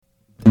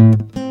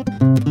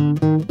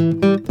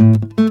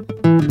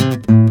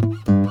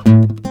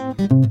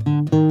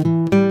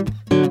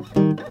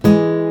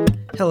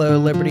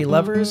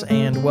listeners,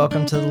 and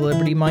welcome to the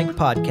Liberty Mike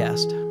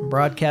podcast,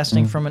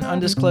 broadcasting from an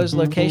undisclosed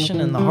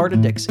location in the heart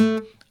of Dixie.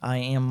 I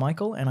am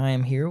Michael, and I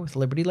am here with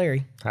Liberty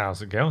Larry.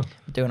 How's it going?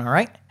 Doing all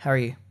right? How are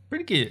you?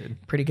 Pretty good.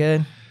 Pretty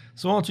good.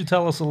 So why don't you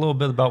tell us a little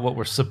bit about what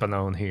we're sipping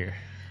on here?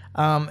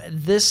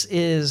 This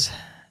is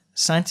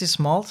Scientist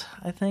Malt,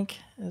 I think,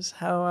 is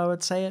how I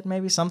would say it,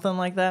 maybe something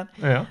like that.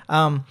 Yeah.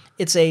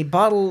 It's a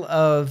bottle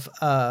of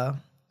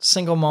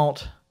single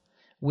malt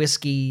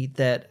whiskey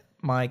that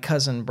my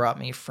cousin brought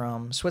me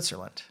from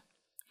Switzerland.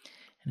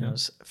 And it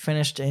was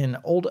finished in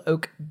old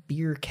oak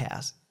beer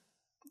casks,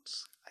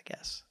 I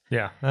guess.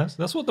 Yeah,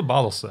 that's what the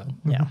bottle said.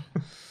 Yeah.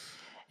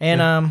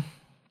 And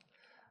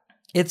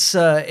it's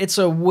a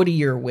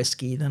woodier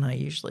whiskey than I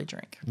usually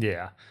drink.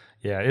 Yeah.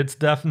 It's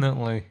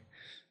definitely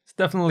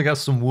got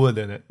some wood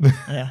in it.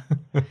 Yeah.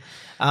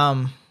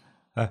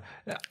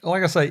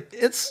 Like I say,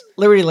 it's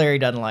Liberty Larry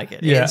doesn't like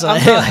it. yeah.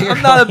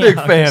 I'm not a big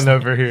fan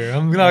over here.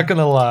 I'm not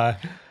gonna lie.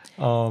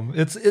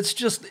 It's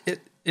just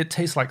it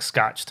tastes like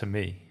scotch to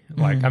me.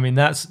 Like I mean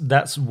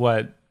that's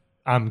what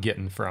I'm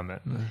getting from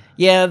it.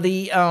 Yeah,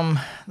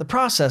 the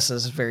process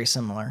is very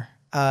similar.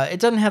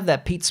 It doesn't have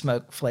that peat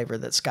smoke flavor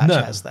that Scotch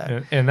has,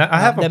 though. And I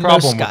have a that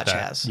problem most Scotch with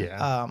that. has.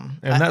 Yeah,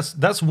 and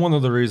that's one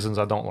of the reasons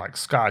I don't like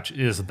Scotch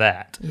is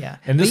that. Yeah,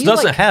 and this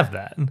doesn't have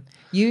that.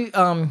 You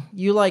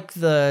like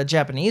the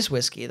Japanese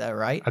whiskey though,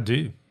 right? I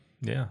do.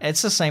 Yeah,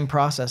 it's the same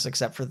process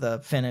except for the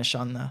finish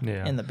on the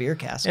in the beer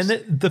casks. And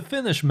the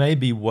finish may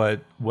be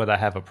what I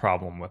have a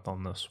problem with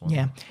on this one.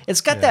 Yeah,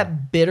 it's got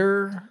that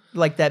bitter,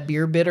 like that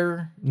beer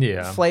bitter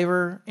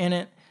flavor in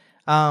it.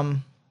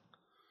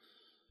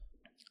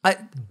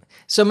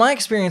 So my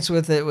experience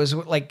with it was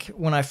like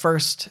when I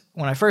first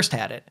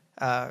had it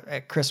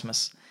at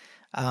Christmas.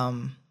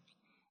 I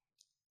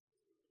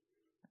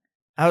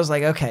was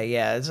like, okay,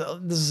 yeah,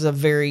 this is a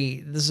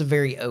very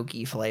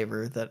oaky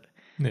flavor that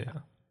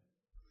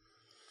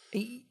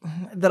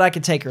I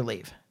could take or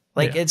leave.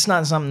 Like it's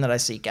not something that I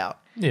seek out.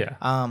 Yeah.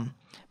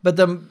 But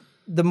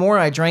the more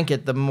I drank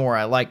it, the more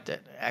I liked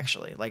it.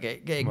 Actually, like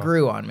it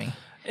grew on me.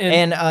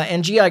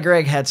 And G.I.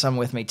 Greg had some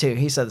with me too.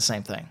 He said the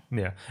same thing.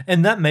 Yeah,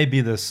 and that may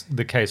be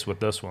the case with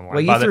this one. Like,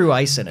 well, you threw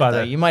ice in it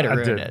though. You might have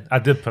ruined it. I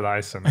did put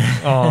ice in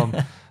it.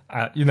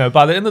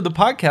 By the end of the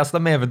podcast, I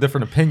may have a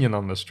different opinion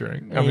on this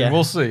drink. I mean,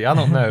 we'll see. I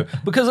don't know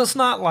because it's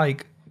not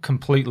like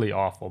completely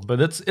awful,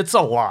 but it's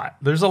a lot.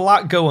 There's a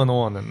lot going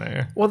on in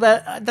there. Well,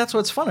 that's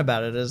what's fun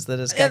about it is that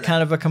it's got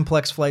kind of a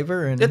complex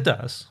flavor, and it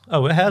does.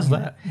 Oh, it has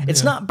that.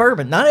 It's not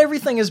bourbon. Not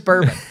everything is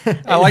bourbon.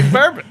 I like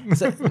bourbon.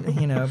 So,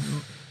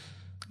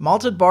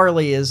 malted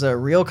barley is a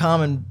real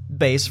common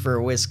base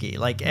for whiskey,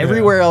 like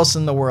everywhere else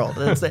in the world.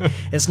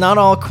 It's not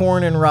all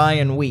corn and rye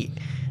and wheat.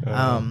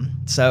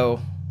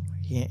 So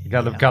you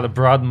got to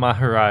broaden my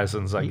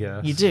horizons, I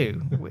guess. You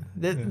do.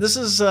 This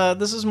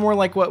is more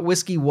like what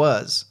whiskey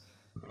was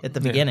at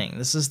the beginning.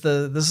 This is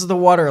the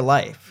water of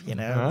life.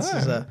 This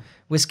is a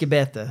whiskey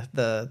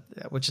beta,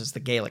 which is the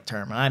Gaelic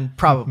term. And I'm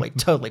probably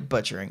totally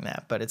butchering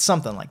that, but it's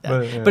something like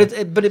that.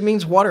 But it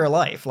means water of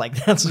life. Like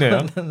that's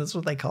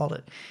what they called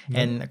it.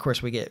 Yeah. And of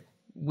course we get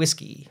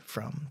whiskey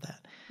from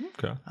that.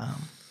 Okay.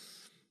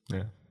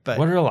 But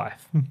water of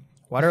life.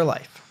 Water of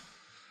life.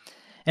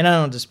 And I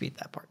don't dispute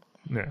that part.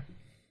 Yeah.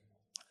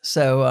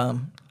 So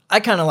I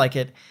kind of like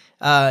it.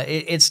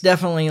 It's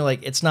definitely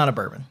like it's not a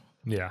bourbon.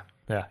 Yeah.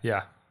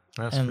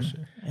 That's for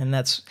sure. And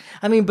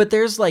but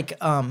there's like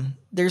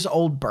there's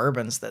old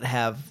bourbons that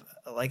have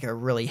like a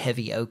really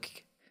heavy oak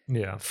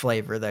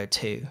flavor though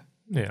too.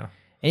 Yeah.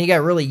 And you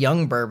got really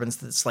young bourbons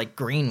that's like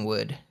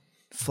greenwood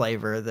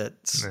flavor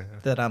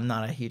that I'm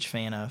not a huge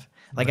fan of.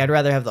 Like I'd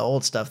rather have the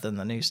old stuff than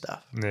the new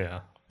stuff. Yeah.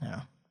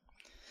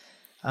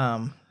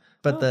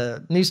 But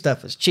the new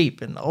stuff is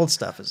cheap and the old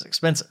stuff is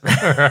expensive.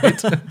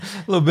 Right. A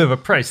little bit of a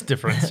price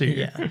difference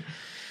here.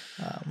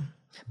 Yeah.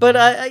 But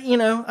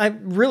I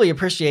really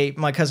appreciate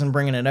my cousin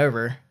bringing it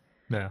over.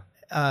 Yeah.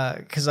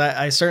 Because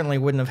I certainly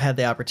wouldn't have had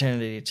the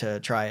opportunity to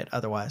try it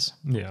otherwise.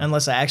 Yeah.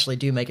 Unless I actually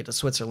do make it to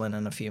Switzerland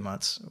in a few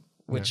months,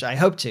 which I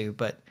hope to,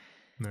 but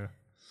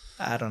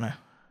I don't know.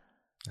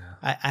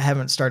 Yeah. I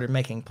haven't started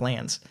making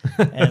plans.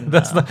 And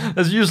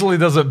that usually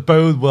doesn't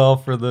bode well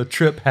for the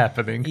trip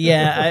happening.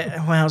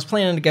 Yeah. When I was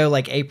planning to go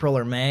like April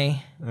or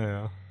May.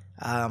 Yeah.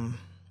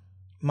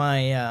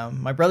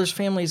 My brother's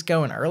family's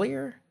going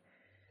earlier.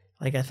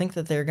 Like, I think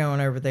that they're going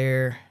over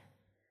there.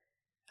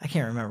 I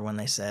can't remember when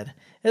they said.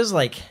 It was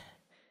like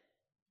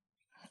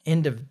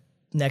end of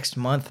next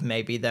month,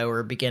 maybe, though,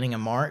 or beginning of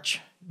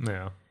March.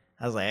 Yeah.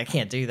 I was like, I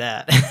can't do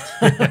that.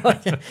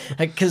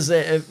 Because,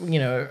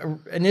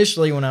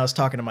 initially when I was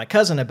talking to my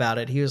cousin about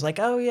it, he was like,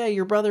 oh, yeah,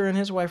 your brother and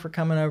his wife are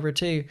coming over,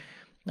 too.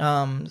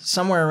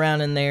 Somewhere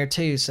around in there,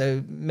 too.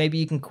 So maybe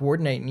you can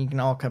coordinate and you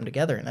can all come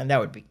together. And that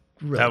would be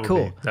really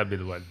cool. That'd be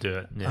the way to do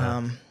it.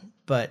 Yeah.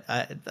 But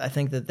I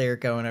think that they're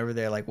going over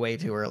there like way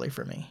too early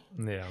for me.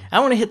 Yeah.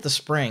 I want to hit the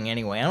spring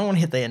anyway. I don't want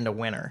to hit the end of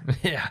winter.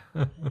 Yeah.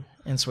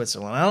 In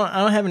Switzerland. I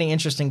don't have any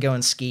interest in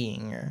going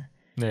skiing or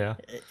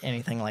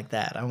anything like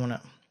that. I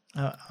want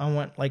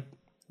like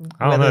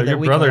I don't know.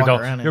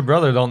 Your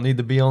brother don't need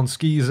to be on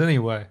skis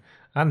anyway.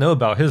 I know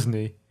about his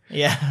knee.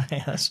 Yeah,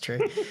 that's true.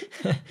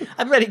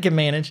 I bet he can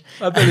manage.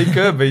 I bet he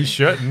could, but he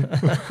shouldn't.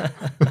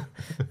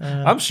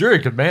 I'm sure he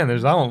could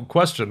manage. I don't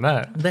question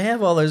that. They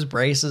have all those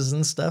braces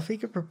and stuff. He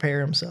could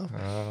prepare himself.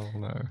 I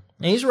don't know.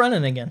 And he's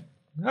running again.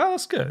 Oh,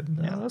 that's good.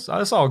 Yeah.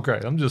 That's all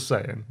great. I'm just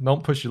saying.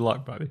 Don't push your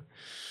luck, buddy.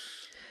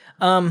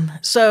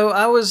 So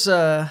I was,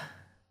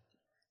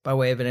 by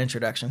way of an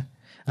introduction,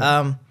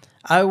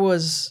 I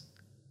was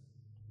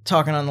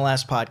talking on the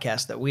last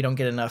podcast that we don't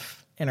get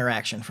enough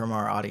interaction from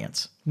our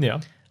audience.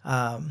 Yeah.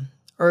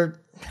 Or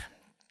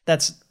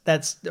that's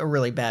a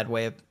really bad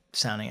way of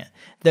sounding it.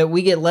 That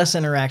we get less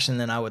interaction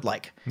than I would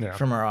like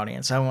from our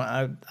audience.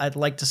 I'd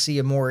like to see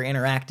a more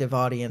interactive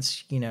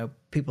audience.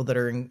 People that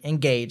are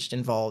engaged,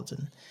 involved,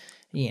 and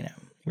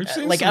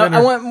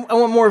I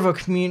want more of a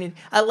community.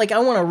 I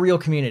want a real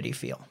community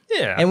feel.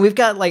 Yeah. And we've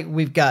got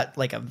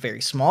a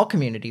very small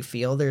community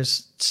feel.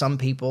 There's some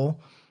people,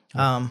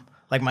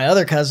 like my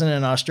other cousin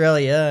in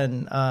Australia,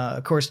 and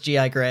of course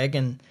G.I. Greg,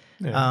 and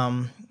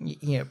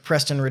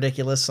Preston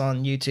Ridiculous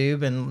on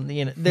YouTube,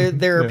 and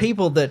there are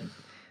people that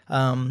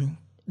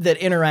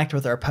interact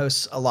with our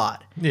posts a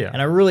lot. Yeah.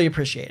 And I really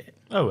appreciate it.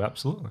 Oh,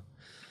 absolutely.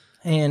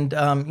 And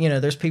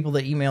there's people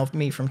that email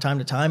me from time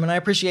to time, and I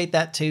appreciate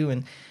that too.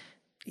 And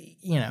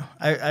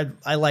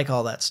I like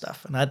all that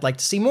stuff, and I'd like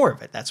to see more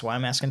of it. That's why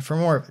I'm asking for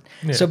more of it.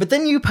 Yeah. So, but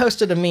then you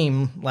posted a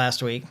meme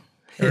last week,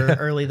 or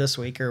early this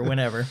week, or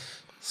whenever.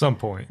 Some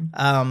point.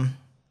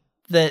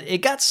 That it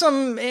got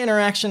some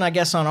interaction, I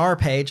guess, on our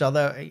page,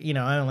 although,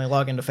 I only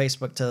log into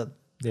Facebook to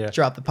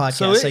drop the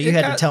podcast, so you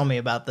had to tell me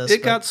about this.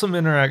 It got some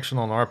interaction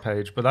on our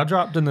page, but I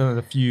dropped into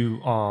a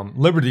few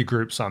Liberty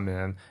groups I'm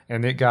in,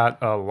 and it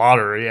got a lot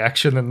of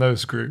reaction in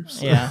those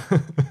groups. Yeah.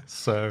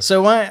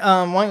 So why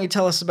don't you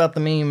tell us about the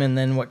meme, and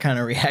then what kind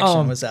of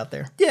reaction was out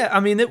there? Yeah, I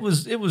mean, it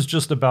was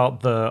just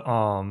about the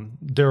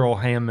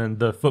Daryl Hammond,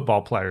 the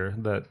football player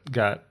that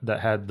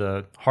had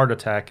the heart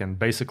attack and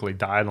basically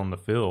died on the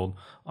field.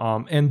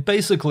 And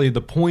basically the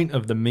point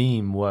of the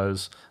meme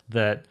was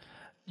that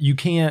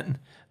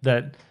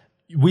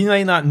we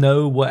may not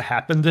know what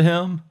happened to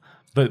him,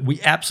 but we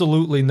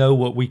absolutely know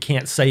what we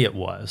can't say it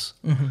was.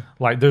 Mm-hmm.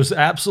 Like, there's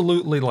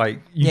absolutely,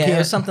 it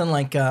was something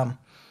like,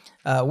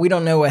 we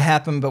don't know what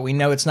happened, but we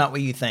know it's not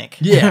what you think.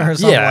 Yeah, or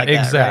something like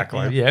that, exactly.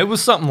 Right? Yeah, it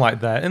was something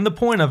like that. And the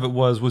point of it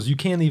was you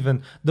can't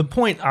even, the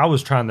point I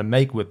was trying to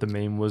make with the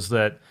meme was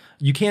that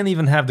you can't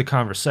even have the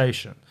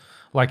conversation.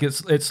 Like,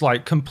 it's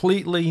like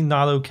completely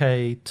not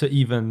okay to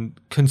even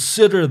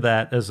consider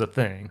that as a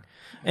thing.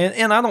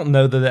 And I don't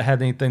know that it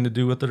had anything to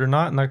do with it or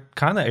not, and I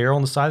kind of err on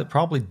the side it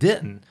probably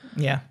didn't.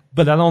 Yeah.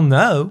 But I don't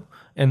know.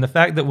 And the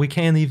fact that we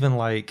can't even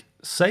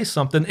say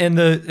something,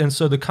 and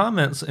so the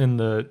comments in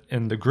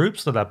the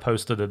groups that I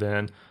posted it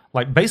in,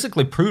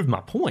 basically proved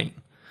my point.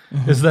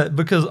 Mm-hmm. Is that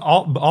because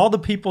all the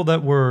people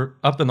that were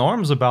up in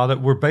arms about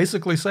it were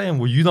basically saying,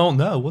 well, you don't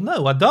know. Well,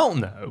 no, I don't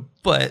know.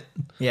 But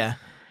yeah.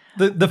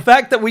 The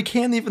fact that we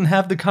can't even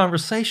have the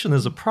conversation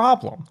is a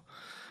problem.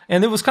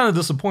 And it was kind of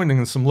disappointing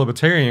in some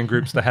libertarian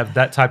groups to have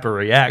that type of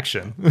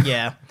reaction.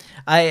 Yeah.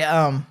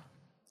 I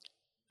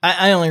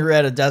only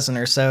read a dozen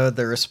or so of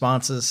the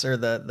responses or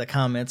the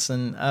comments,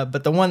 and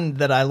but the one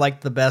that I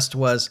liked the best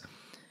was,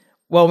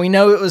 well, we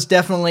know it was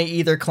definitely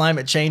either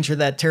climate change or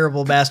that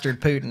terrible bastard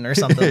Putin or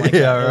something like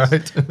that. Yeah,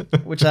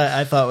 right. Which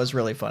I thought was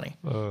really funny.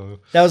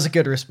 That was a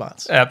good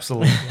response.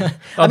 Absolutely.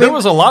 There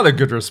was a lot of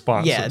good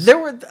responses. Yeah, there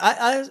were.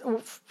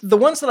 The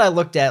ones that I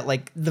looked at,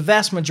 the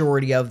vast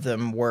majority of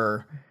them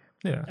were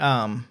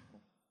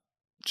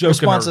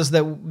responses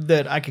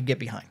that I could get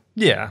behind.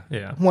 Yeah,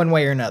 yeah. One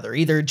way or another,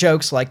 either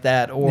jokes like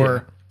that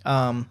or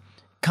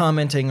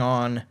commenting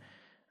on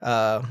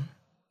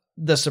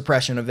the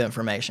suppression of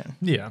information.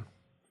 Yeah.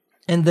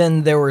 And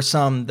then there were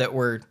some that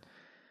were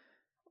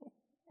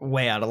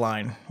way out of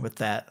line with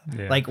that.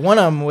 Yeah. Like one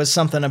of them was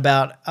something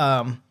about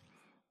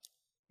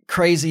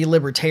crazy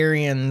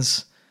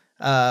libertarians,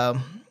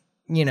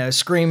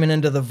 screaming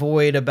into the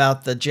void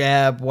about the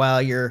jab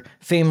while your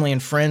family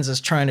and friends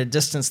is trying to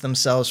distance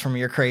themselves from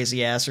your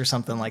crazy ass or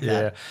something like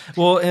that.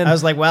 Well, and I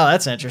was like, wow,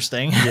 that's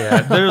interesting.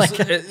 Yeah, there's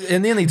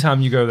and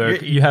anytime you go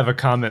there, you have a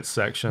comment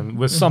section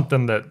with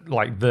something that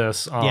like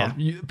this.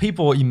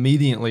 People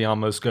immediately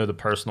almost go to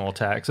personal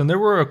attacks, and there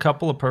were a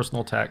couple of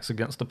personal attacks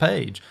against the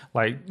page.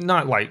 I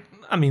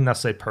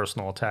say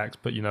personal attacks,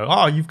 but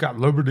you've got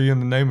liberty in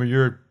the name of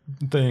your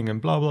thing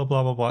and blah blah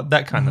blah blah blah,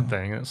 that kind of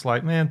thing. And it's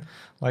like, man,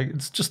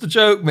 it's just a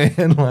joke,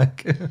 man.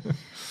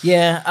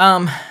 Yeah.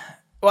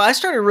 Well, I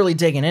started really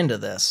digging into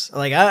this.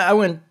 I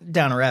went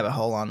down a rabbit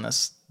hole on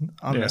this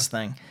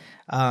thing,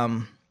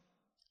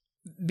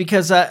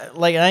 because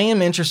I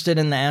am interested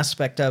in the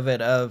aspect of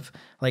it of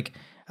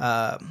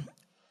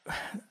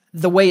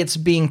the way it's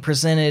being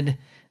presented.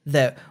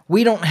 That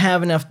we don't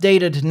have enough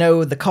data to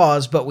know the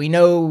cause, but we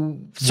know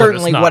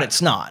certainly what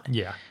it's not.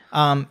 Yeah.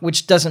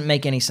 Which doesn't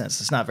make any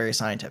sense. It's not very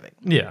scientific.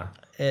 Yeah.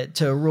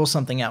 To rule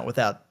something out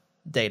without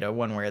data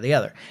one way or the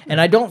other. And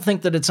I don't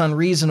think that it's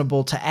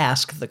unreasonable to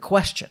ask the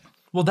question.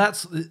 Well,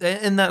 that's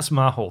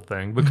my whole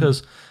thing,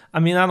 because I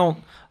mean, I don't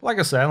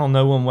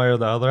know one way or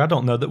the other. I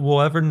don't know that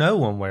we'll ever know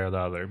one way or the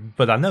other,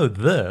 but I know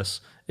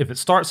this: if it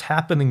starts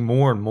happening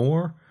more and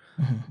more,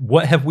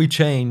 what have we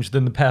changed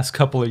in the past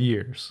couple of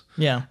years?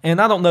 Yeah,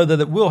 and I don't know that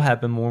it will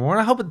happen more and more.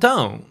 And I hope it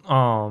don't.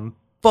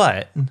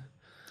 But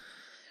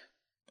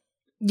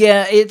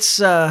yeah, it's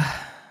okay.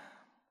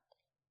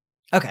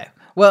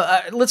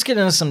 Well, let's get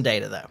into some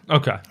data, though.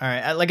 Okay. All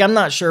right. I'm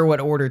not sure what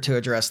order to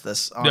address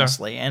this,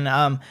 honestly.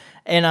 Yeah.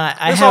 And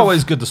it's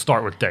always good to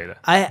start with data.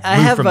 I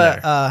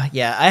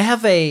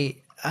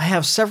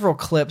have several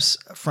clips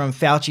from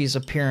Fauci's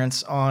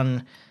appearance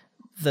on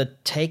the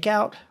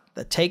Takeout,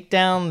 the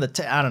Takedown,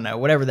 I don't know,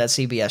 whatever that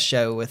CBS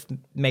show with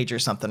Major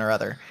something or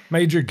other.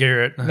 Major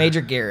Garrett.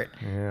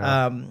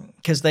 Yeah.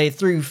 Because they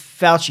threw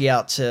Fauci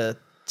out to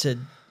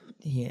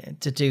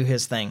do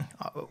his thing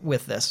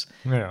with this.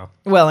 Yeah.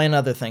 Well, and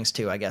other things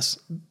too, I guess.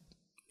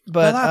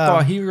 But I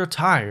thought he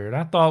retired.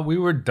 I thought we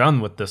were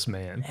done with this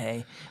man.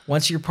 Hey,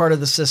 once you're part of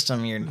the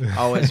system, you're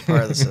always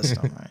part of the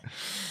system.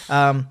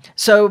 Right?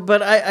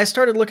 But I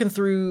started looking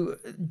through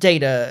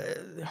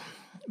data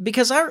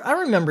because I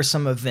remember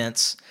some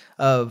events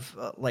of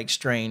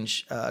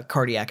strange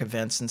cardiac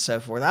events and so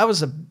forth. I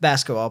was a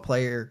basketball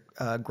player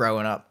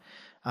growing up.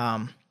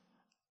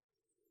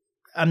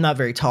 I'm not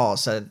very tall,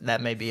 so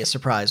that may be a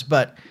surprise.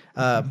 But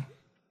you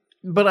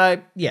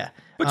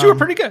were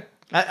pretty good.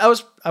 I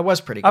was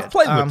pretty good. I've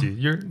played with you.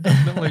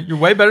 You're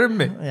way better than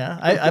me. Yeah,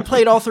 I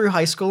played all through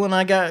high school, and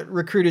I got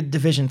recruited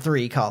Division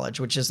III college,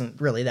 which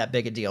isn't really that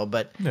big a deal.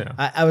 But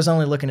I was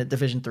only looking at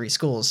Division III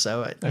schools,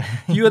 so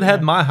you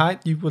had my height,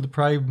 you would have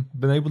probably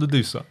been able to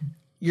do something.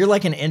 You're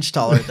like an inch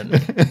taller than me,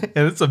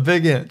 and it's a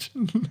big inch.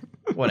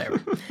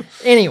 Whatever.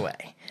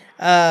 Anyway,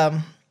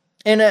 and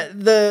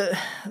the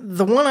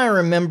one I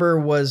remember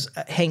was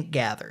Hank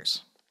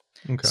Gathers.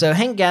 Okay. So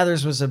Hank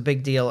Gathers was a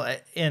big deal,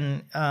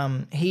 and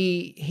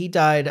he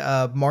died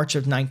March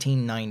of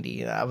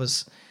 1990.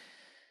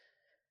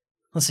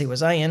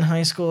 Was I in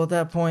high school at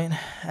that point?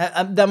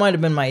 That might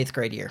have been my 8th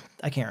grade year.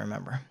 I can't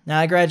remember. Now,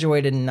 I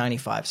graduated in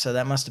 95, so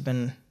that must have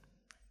been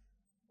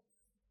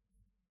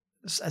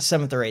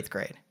 7th or 8th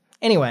grade.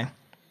 Anyway,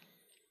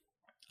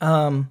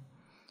 and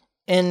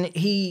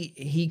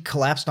he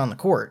collapsed on the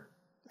court,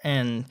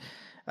 and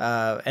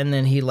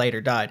then he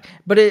later died.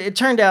 But it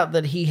turned out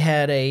that he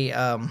had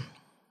a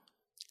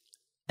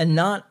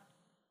not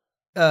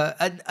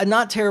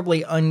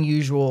terribly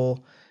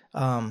unusual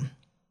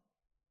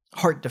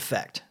heart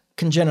defect,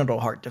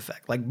 congenital heart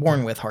defect, like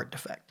born with heart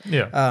defect.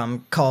 Yeah.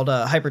 Called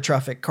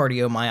hypertrophic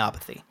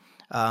cardiomyopathy,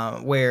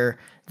 where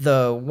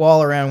the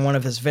wall around one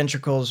of his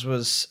ventricles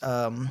was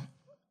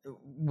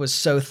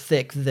so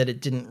thick that it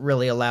didn't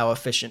really allow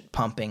efficient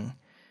pumping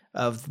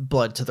of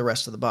blood to the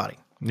rest of the body.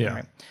 Yeah.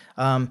 Right?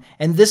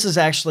 And this is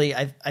actually,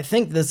 I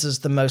think this is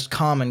the most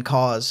common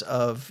cause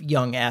of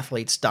young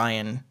athletes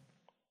dying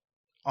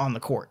on the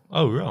court.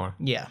 Oh, really?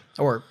 Yeah.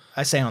 Or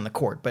I say on the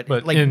court, but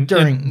like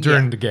during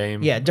the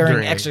game. Yeah,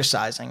 during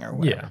exercising or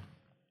whatever.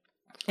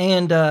 Yeah.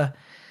 And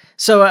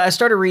so I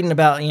started reading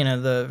about,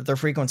 the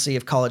frequency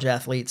of college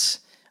athletes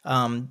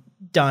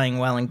dying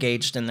while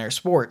engaged in their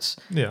sports.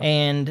 Yeah.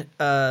 And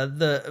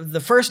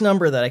the first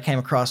number that I came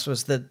across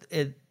was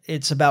that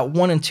it's about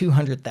 1 in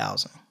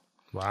 200,000.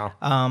 Wow.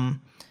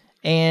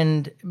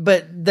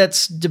 But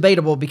that's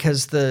debatable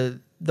because the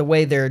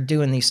way they're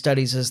doing these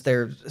studies is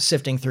they're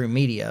sifting through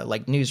media,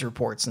 like news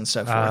reports and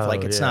so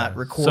forth. It's not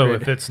recorded so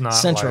if it's not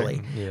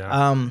centrally.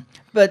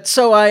 But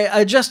so I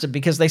adjusted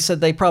because they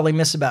said they probably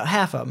miss about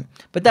half of them,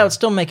 but that would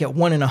still make it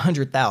 1 in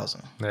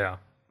 100,000. Yeah.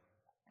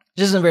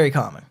 Which isn't very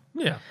common.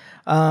 Yeah.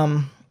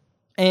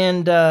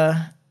 And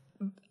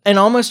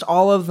almost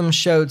all of them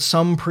showed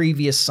some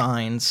previous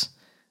signs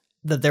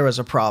that there was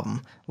a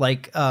problem,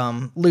 like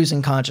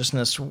losing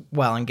consciousness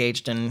while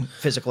engaged in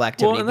physical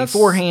activity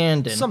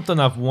beforehand. And something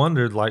I've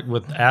wondered, like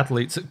with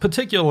athletes,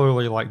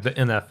 particularly like the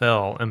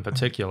NFL in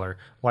particular,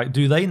 like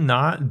do they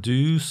not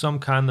do some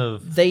kind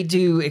of... They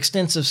do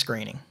extensive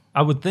screening.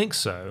 I would think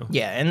so.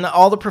 Yeah, and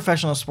all the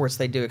professional sports,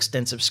 they do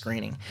extensive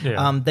screening.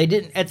 Yeah. They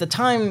didn't, at the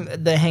time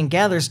the Hank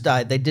Gathers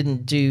died, they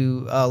didn't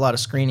do a lot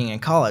of screening in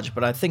college,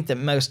 but I think that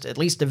most, at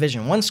least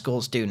Division I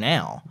schools do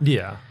now.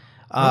 Yeah.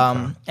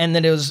 And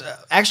that it was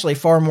actually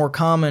far more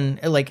common,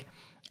 like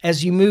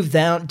as you move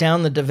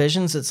down the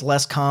divisions, it's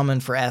less common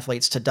for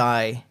athletes to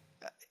die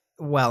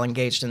while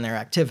engaged in their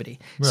activity.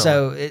 Really?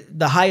 So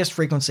the highest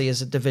frequency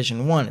is at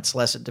Division I. It's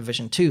less at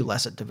Division II,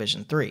 less at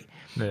Division III.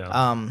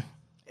 Yeah.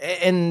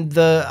 And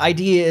the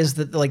idea is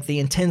that like the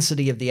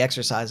intensity of the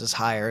exercise is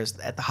higher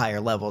at the higher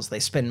levels. They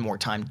spend more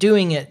time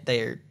doing it.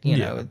 They're,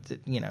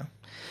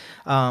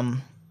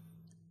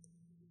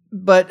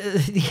 but,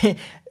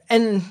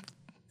 and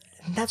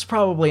that's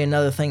probably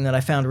another thing that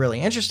I found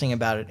really interesting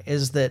about it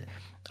is that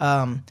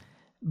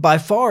by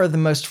far the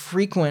most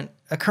frequent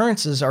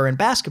occurrences are in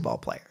basketball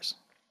players.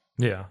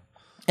 Yeah.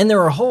 And there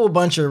were a whole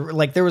bunch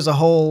of, there was a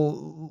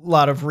whole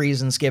lot of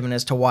reasons given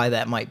as to why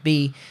that might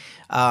be.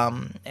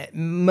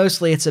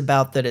 Mostly it's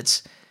about that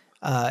it's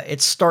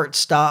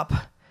start-stop.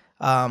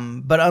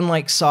 But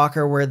unlike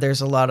soccer, where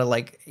there's a lot of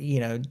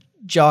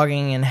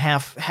jogging and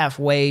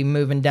halfway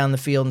moving down the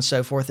field and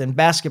so forth, in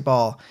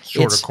basketball,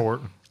 shorter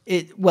court.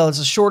 It's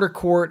a shorter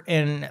court,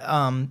 and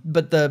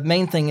but the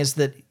main thing is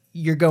that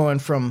you're going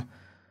from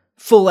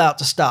full out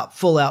to stop,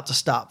 full out to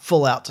stop,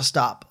 full out to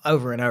stop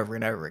over and over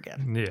and over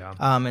again. Yeah.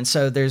 And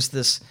so there's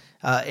this,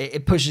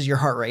 it pushes your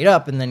heart rate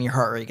up, and then your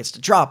heart rate gets to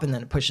drop, and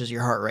then it pushes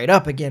your heart rate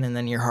up again, and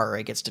then your heart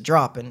rate gets to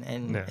drop,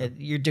 and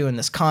you're doing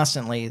this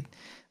constantly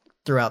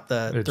throughout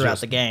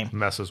the game.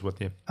 Messes with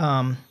you.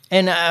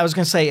 And I was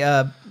going to say,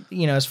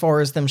 as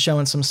far as them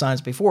showing some signs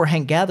before,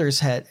 Hank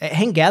Gathers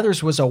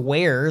was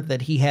aware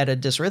that he had a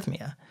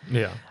dysrhythmia.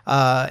 Yeah.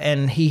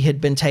 And he had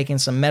been taking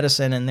some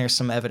medicine, and there's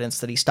some evidence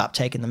that he stopped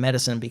taking the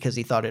medicine because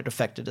he thought it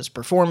affected his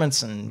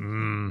performance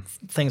and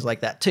things like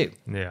that too.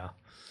 Yeah.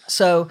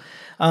 So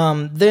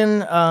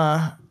then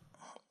I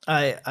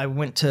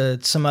went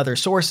to some other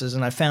sources,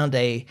 and I found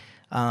a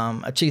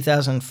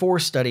 2004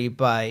 study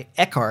by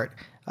Eckhart,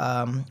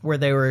 where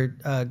they were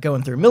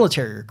going through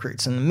military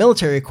recruits. And the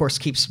military, of course,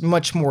 keeps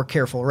much more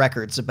careful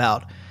records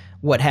about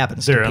what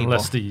happens to people. They're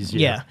enlistees,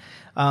 yeah.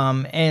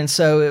 And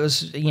so it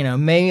was,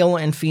 male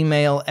and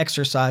female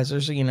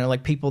exercisers,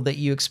 like people that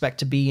you expect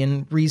to be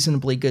in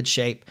reasonably good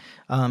shape,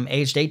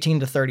 aged 18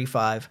 to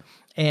 35.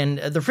 And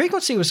the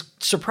frequency was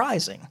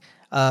surprising,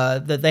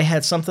 that they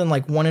had something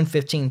like 1 in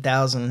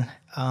 15,000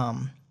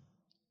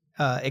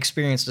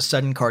 experienced a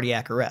sudden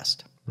cardiac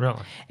arrest.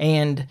 Really?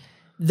 And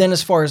then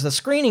as far as the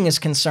screening is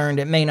concerned,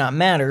 it may not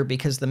matter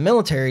because the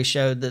military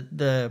showed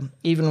that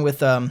even with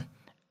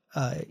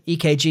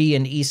EKG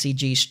and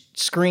ECG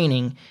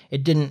screening,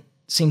 it didn't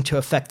seem to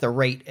affect the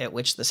rate at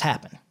which this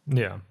happened.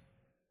 Yeah.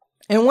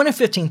 And 1 in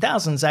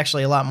 15,000 is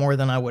actually a lot more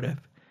than I would have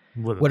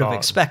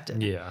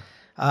expected. Yeah.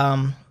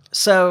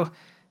 So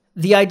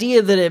the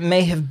idea that it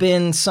may have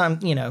been some,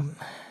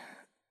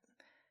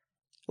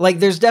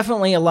 there's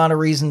definitely a lot of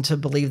reason to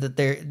believe that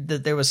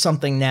there was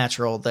something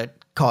natural that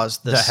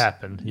caused this. That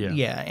happened, yeah.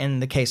 Yeah,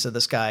 in the case of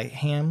this guy,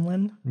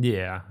 Hamlin?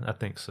 Yeah, I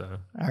think so.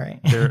 All right.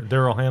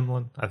 Daryl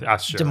Hamlin? I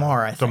sure.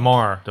 DeMar, I think.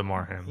 DeMar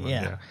Hamlin,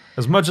 yeah.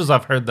 As much as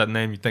I've heard that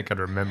name, you think I'd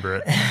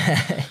remember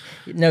it.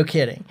 No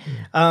kidding.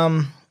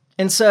 And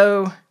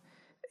so,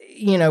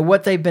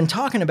 what they've been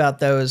talking about,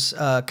 those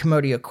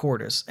Commodia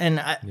cordis. And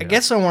I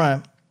guess I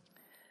want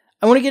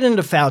to get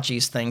into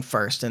Fauci's thing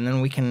first, and then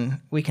we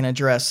can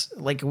address,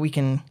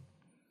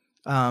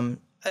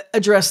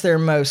 address their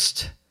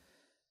most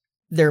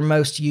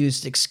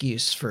used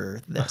excuse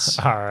for this.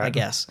 All right. I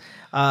guess.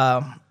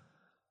 And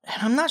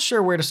I'm not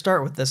sure where to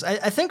start with this.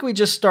 I think we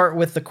just start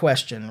with the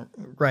question,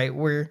 right,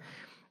 where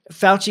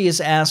Fauci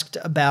is asked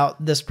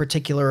about this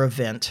particular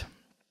event.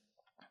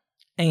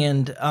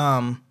 And,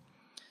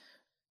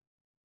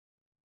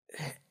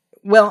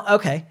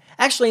 okay.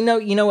 Actually, no,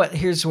 you know what?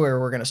 Here's where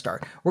we're going to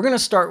start. We're going to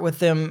start with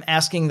them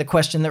asking the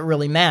question that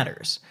really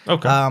matters.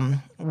 Okay.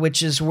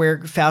 Which is where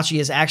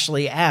Fauci is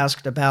actually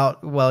asked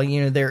about,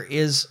 there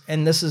is,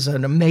 and this is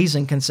an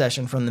amazing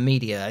concession from the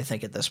media, I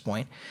think, at this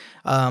point,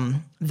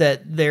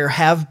 that there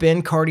have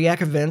been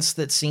cardiac events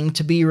that seem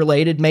to be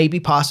related, maybe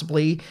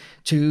possibly,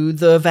 to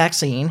the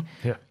vaccine.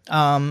 Yeah.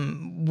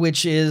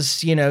 Which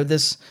is,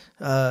 this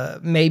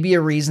maybe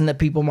a reason that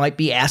people might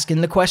be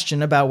asking the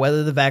question about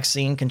whether the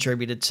vaccine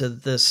contributed to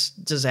this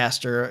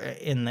disaster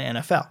in the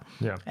NFL.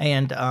 Yeah.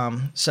 And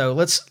so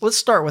let's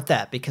start with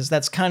that, because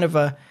that's kind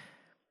of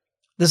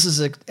this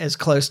is as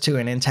close to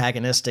an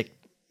antagonistic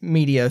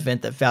media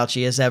event that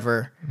Fauci has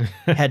ever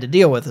had to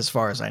deal with, as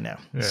far as I know.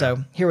 Yeah.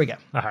 So here we go.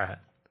 All right.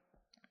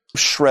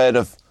 Shred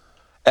of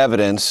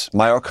evidence,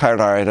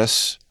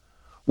 myocarditis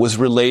was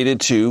related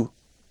to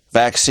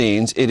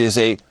vaccines. It is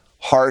a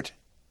heart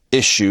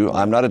issue.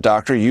 I'm not a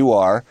doctor. You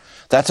are.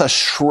 That's a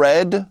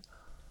shred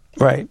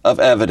of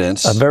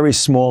evidence. A very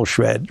small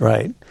shred,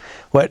 right.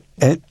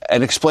 And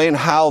explain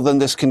how then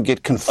this can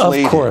get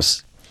conflated. Of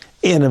course.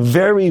 In a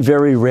very,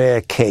 very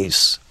rare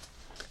case,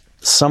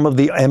 some of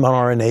the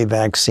mRNA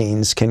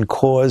vaccines can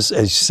cause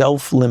a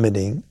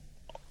self-limiting,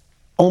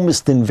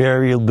 almost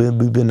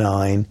invariably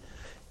benign,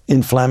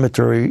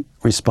 inflammatory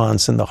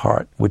response in the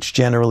heart, which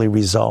generally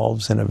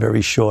resolves in a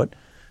very short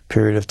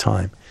period of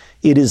time.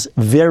 It is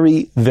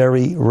very,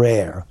 very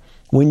rare.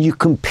 When you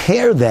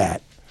compare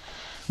that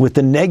with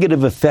the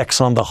negative effects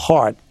on the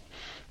heart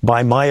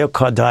by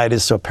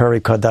myocarditis or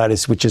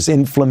pericarditis, which is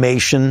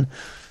inflammation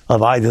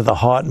of either the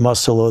heart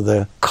muscle or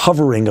the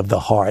covering of the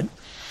heart,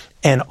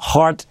 and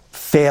heart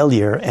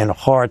failure and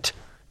heart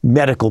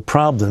medical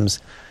problems,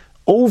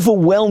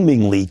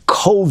 overwhelmingly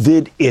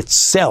COVID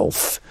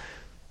itself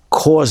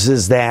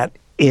causes that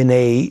in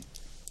a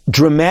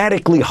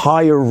dramatically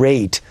higher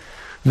rate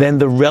than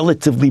the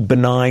relatively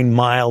benign,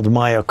 mild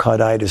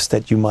myocarditis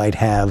that you might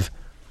have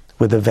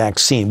with a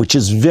vaccine, which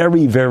is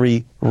very,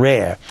 very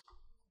rare.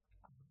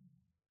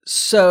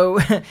 So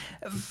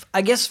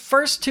I guess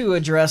first to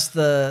address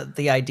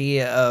the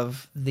idea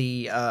of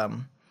the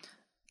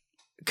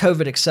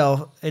COVID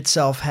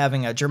itself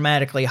having a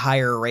dramatically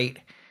higher rate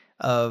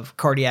of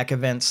cardiac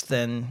events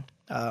than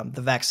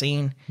the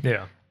vaccine.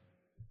 Yeah.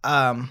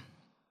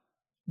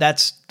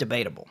 That's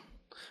debatable.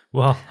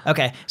 Well,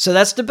 Okay, so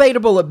that's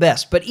debatable at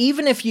best. But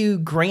even if you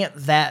grant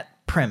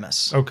that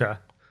premise, okay.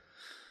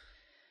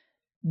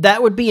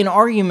 that would be an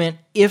argument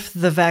if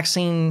the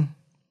vaccine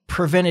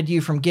prevented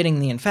you from getting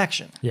the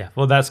infection. Yeah,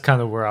 well, that's kind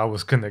of where I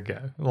was going to go.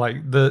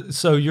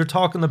 So you're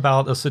talking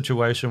about a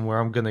situation where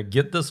I'm going to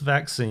get this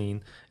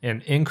vaccine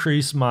and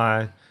increase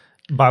by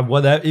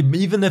whatever,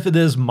 even if it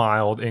is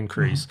mild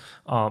increase,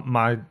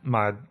 my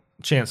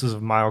chances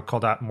of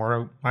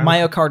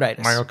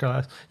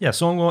myocarditis. Yeah,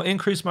 so I'm going to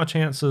increase my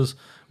chances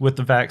with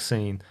the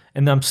vaccine,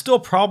 and I'm still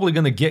probably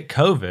going to get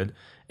COVID,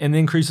 and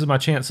increases my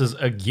chances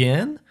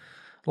again.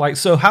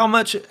 So how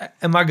much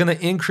am I going to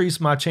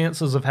increase my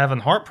chances of having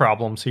heart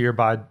problems here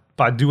by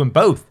doing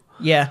both?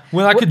 Yeah.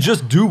 When I could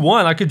just do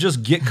one, I could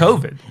just get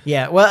COVID.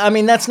 Yeah. Well, I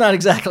mean, that's not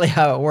exactly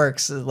how it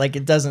works.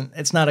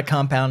 It's not a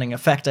compounding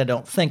effect, I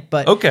don't think.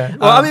 But okay.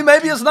 Well, I mean,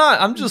 maybe it's not.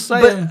 I'm just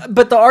saying.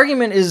 But the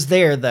argument is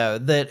there, though,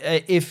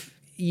 that if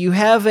you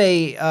have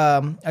a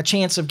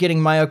chance of getting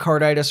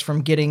myocarditis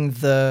from getting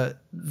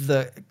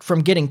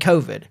from getting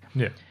COVID,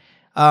 yeah.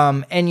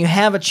 And you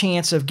have a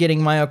chance of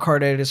getting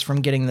myocarditis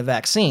from getting the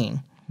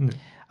vaccine,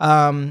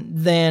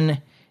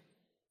 then,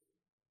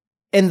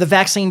 and the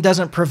vaccine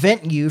doesn't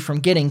prevent you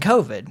from getting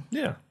COVID.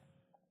 Yeah.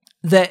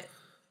 That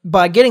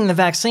by getting the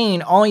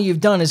vaccine, all you've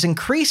done is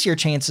increase your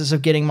chances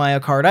of getting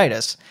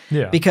myocarditis.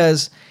 Yeah.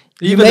 Because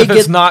even if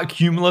it's not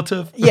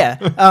cumulative.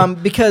 Yeah.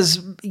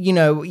 Because,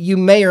 you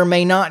may or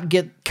may not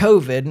get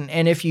COVID.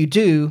 And if you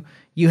do,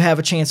 you have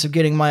a chance of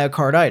getting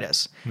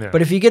myocarditis. Yeah.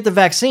 But if you get the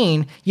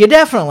vaccine, you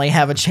definitely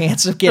have a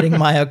chance of getting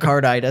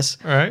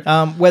myocarditis,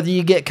 right? Whether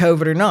you get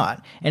COVID or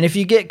not. And if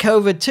you get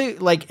COVID too,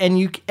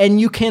 and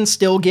you can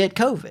still get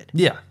COVID.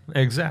 Yeah,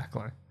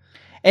 exactly.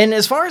 And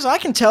as far as I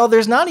can tell,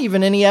 there's not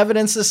even any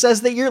evidence that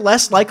says that you're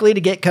less likely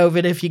to get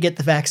COVID if you get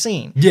the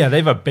vaccine. Yeah,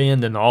 they've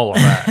abandoned all of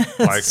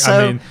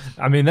that.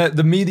 I mean,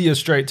 the media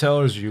straight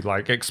tells you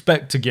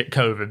expect to get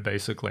COVID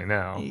basically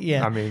now.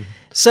 Yeah. I mean,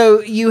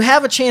 so you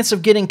have a chance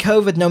of getting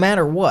COVID no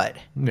matter what.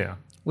 Yeah.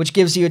 Which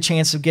gives you a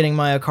chance of getting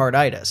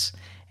myocarditis.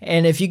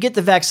 And if you get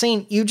the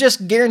vaccine, you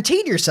just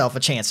guaranteed yourself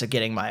a chance of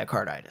getting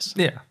myocarditis.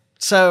 Yeah.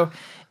 So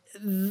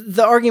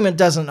the argument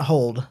doesn't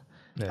hold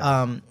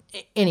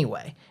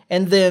anyway.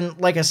 And then,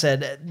 like I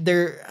said,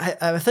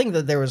 I think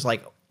that there was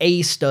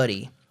a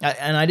study,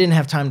 and I didn't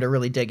have time to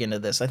really dig into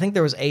this. I think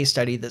there was a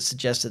study that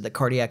suggested that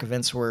cardiac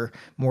events were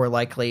more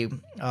likely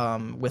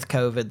with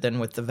COVID than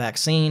with the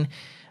vaccine.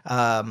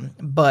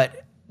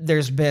 But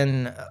there's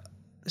been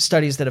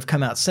studies that have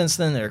come out since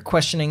then that are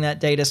questioning that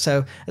data.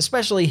 So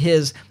especially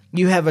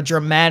you have a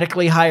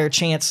dramatically higher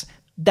chance.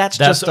 That's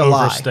just a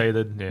lie. That's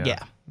overstated. Yeah.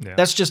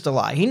 That's just a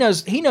lie. He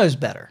knows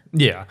better.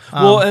 Yeah.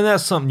 Well, and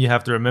that's something you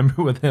have to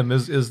remember with him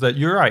is that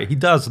you're right. He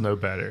does know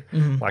better.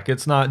 Mm-hmm.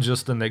 It's not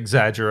just an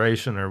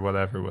exaggeration or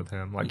whatever with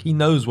him. He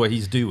knows what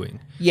he's doing.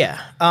 Yeah.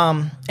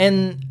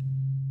 And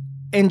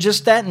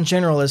just that in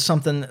general is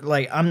something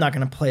I'm not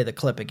going to play the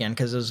clip again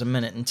because it was 1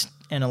 minute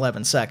and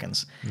 11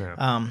 seconds.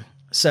 Yeah.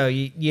 So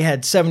you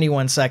had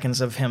 71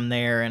 seconds of him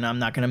there, and I'm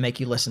not going to make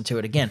you listen to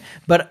it again.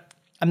 But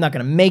I'm not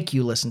going to make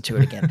you listen to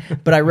it again,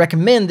 but I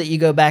recommend that you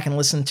go back and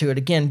listen to it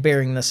again,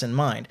 bearing this in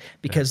mind,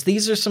 because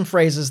these are some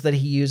phrases that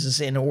he uses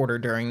in order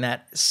during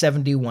that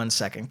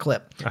 71-second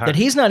clip that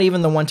he's not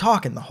even the one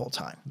talking the whole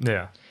time.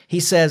 Yeah. He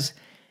says,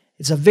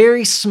 it's a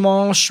very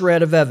small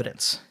shred of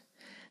evidence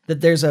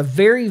that there's a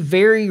very,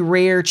 very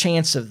rare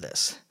chance of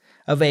this,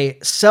 of a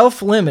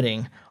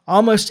self-limiting,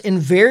 almost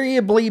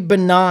invariably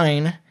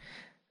benign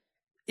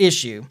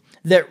issue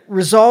that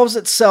resolves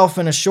itself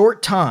in a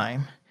short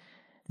time,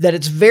 that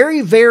it's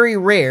very, very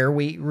rare,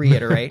 we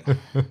reiterate,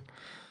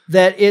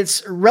 that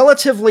it's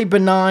relatively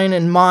benign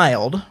and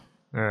mild,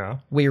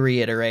 we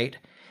reiterate,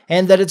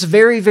 and that it's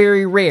very,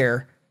 very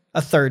rare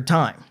a third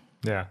time.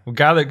 Yeah, we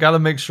gotta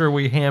make sure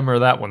we hammer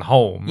that one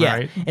home,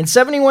 right? In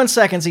 71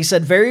 seconds, he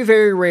said very,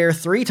 very rare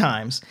 3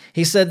 times.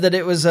 He said that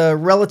it was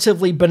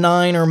relatively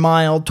benign or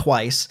mild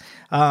twice.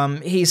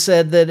 He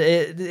said that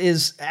it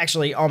is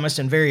actually almost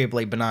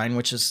invariably benign,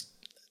 which is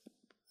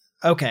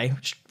okay,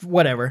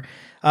 whatever.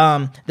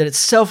 That it's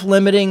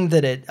self-limiting,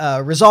 that it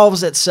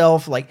resolves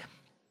itself,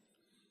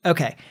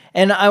 okay.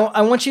 And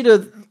I want you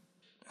to,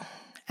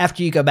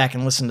 after you go back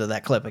and listen to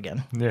that clip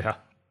again,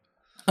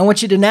 I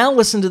want you to now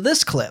listen to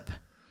this clip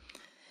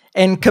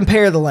and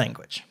compare the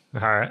language.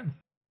 All right.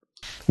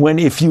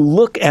 If you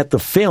look at the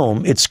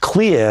film, it's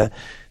clear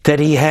that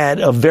he had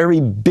a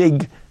very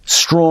big,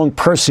 strong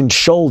person's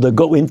shoulder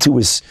go into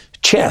his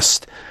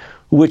chest,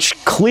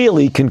 which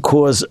clearly can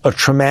cause a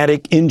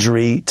traumatic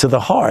injury to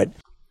the heart.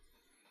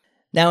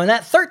 Now, in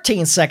that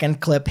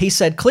 13-second clip, he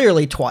said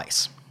clearly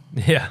twice.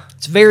 Yeah.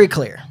 It's very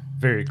clear.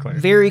 Very clear.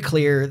 Very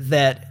clear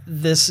that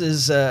this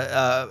is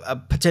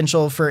a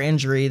potential for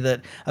injury,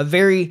 that a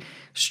very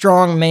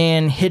strong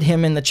man hit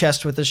him in the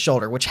chest with his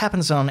shoulder, which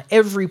happens on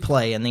every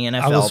play in the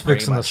NFL. I was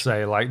fixing to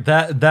say,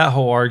 that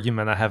whole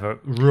argument I have a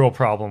real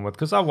problem with,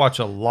 because I watch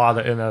a lot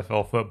of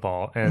NFL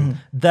football, and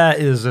that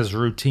is as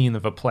routine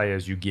of a play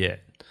as you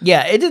get.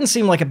 Yeah, it didn't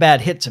seem like a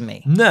bad hit to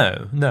me.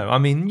 No. I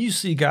mean, you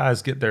see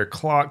guys get their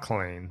clock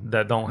clean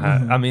that don't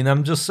have. I mean,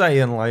 I'm just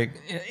saying, like,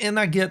 and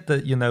I get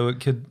that, it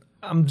could.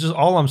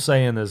 All I'm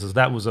saying is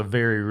that was a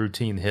very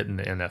routine hit in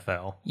the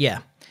NFL. Yeah.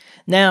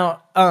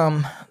 Now,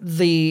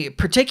 the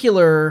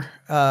particular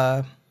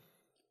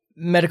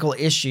medical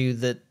issue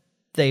that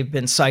they've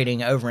been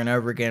citing over and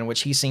over again,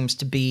 which he seems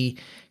to be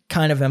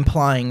kind of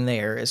implying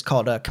there, is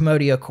called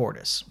commotio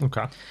cordis.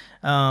 Okay.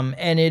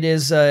 And it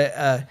is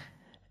a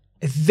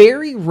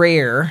very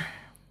rare.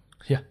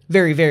 Yeah.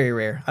 Very, very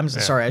rare. I'm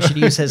sorry, I should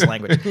use his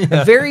language.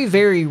 A very,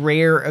 very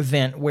rare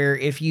event where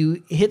if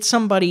you hit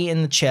somebody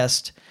in the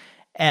chest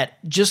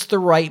at just the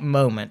right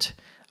moment,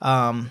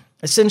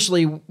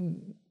 essentially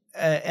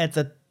at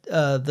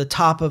the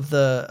top of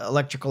the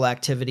electrical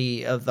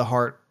activity of the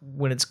heart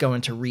when it's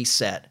going to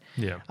reset,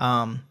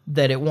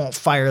 that it won't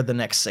fire the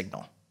next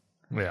signal.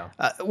 Yeah.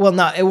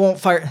 It won't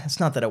fire.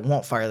 It's not that it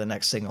won't fire the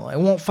next signal. It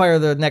won't fire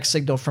the next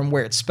signal from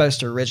where it's supposed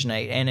to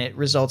originate, and it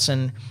results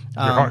in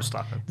your heart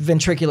stopping.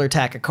 Ventricular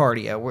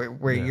tachycardia,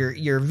 where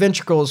your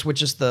ventricles,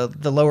 which is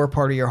the lower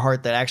part of your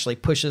heart that actually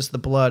pushes the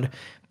blood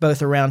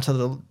both around to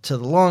the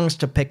lungs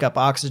to pick up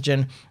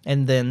oxygen,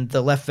 and then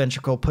the left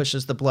ventricle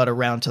pushes the blood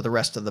around to the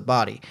rest of the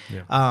body,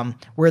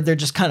 where they're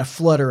just kind of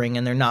fluttering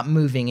and they're not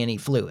moving any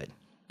fluid.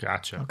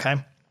 Gotcha.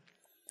 Okay.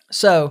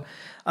 So,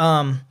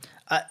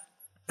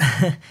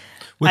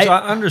 which I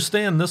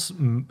understand this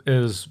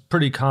is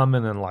pretty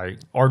common in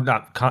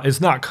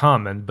it's not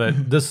common,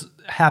 but this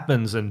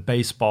happens in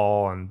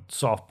baseball and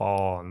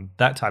softball and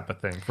that type of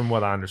thing, from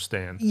what I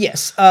understand.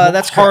 Yes,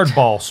 that's correct.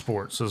 Hardball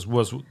sports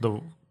was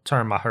the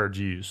term I heard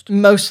used.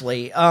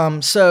 Mostly.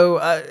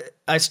 So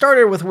I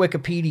started with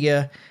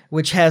Wikipedia,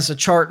 which has a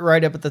chart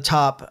right up at the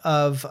top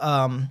of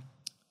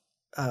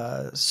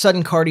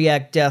sudden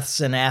cardiac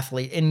deaths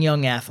in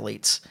young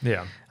athletes.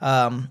 Yeah.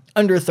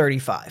 Under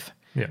 35.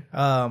 Yeah.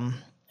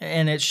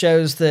 And it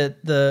shows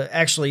that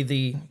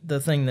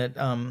the thing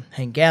that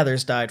Hank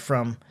Gathers died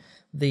from,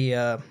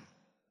 the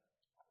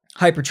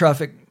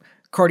hypertrophic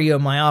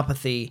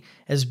cardiomyopathy,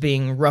 as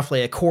being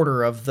roughly a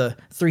quarter of the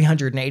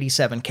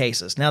 387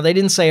 cases. Now, they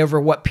didn't say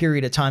over what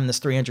period of time this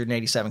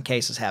 387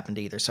 cases happened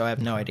either, so I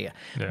have no idea.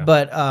 Yeah.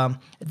 But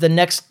the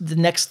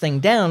next thing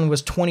down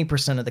was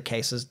 20% of the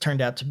cases. It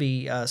turned out to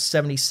be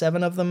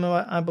 77 of them,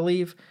 I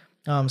believe.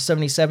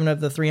 77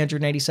 of the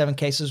 387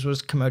 cases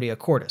was commotio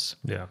cordis.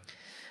 Yeah.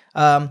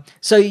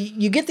 So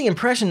you get the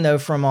impression, though,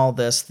 from all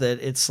this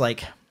that it's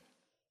like,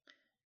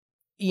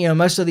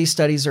 most of these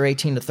studies are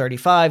 18 to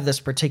 35.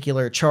 This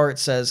particular chart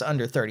says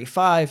under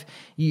 35.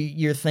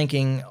 You're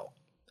thinking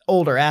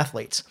older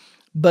athletes.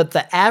 But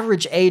the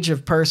average age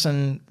of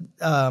person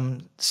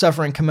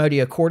suffering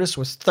commotio cordis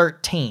was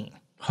 13.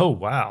 Oh,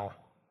 wow.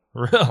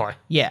 Really?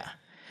 Yeah.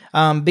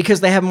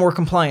 Because they have a more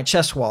compliant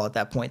chest wall at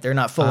that point. They're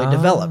not fully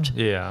developed.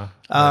 Yeah.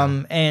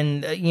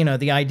 And,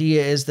 the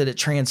idea is that it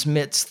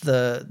transmits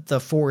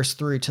the force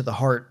through to the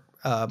heart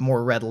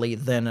more readily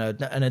than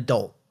an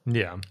adult.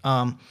 Yeah.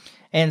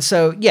 And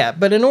so,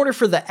 but in order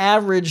for the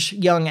average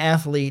young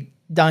athlete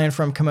dying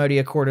from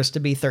commotio cordis to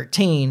be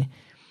 13,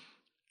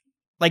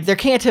 like, there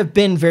can't have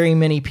been very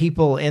many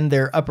people in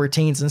their upper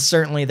teens and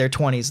certainly their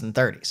 20s and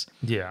 30s.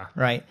 Yeah.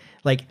 Right?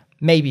 Like,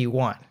 maybe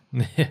one.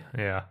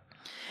 Yeah.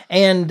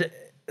 And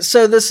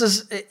so this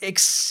is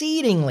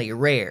exceedingly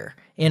rare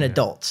in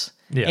adults.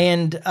 Yeah.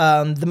 And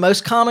the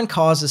most common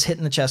cause is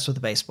hitting the chest with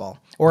a baseball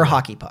or a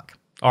hockey puck.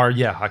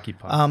 Hockey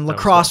puck.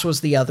 Lacrosse was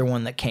the other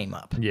one that came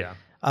up. Yeah.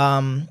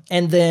 And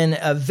then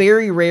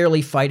very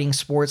rarely fighting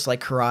sports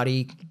like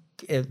karate,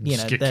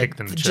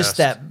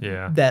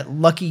 that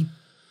lucky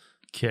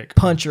kick,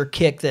 punch or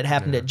kick that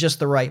happened at just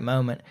the right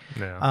moment.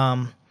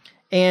 Yeah.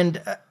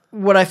 And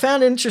what I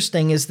found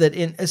interesting is that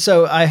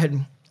I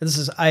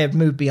had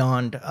moved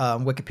beyond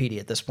Wikipedia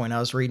at this point. I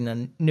was reading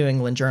a New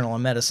England Journal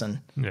of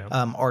Medicine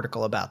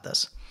article about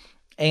this.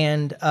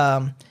 And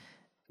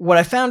what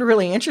I found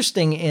really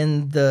interesting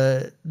in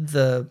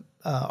the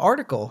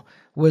article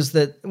was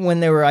that when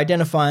they were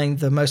identifying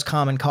the most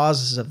common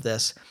causes of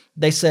this,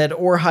 they said,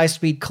 or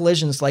high-speed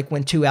collisions, like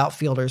when two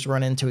outfielders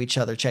run into each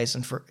other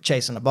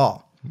chasing a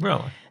ball.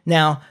 Really?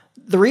 Now,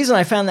 the reason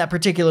I found that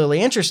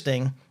particularly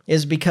interesting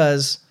is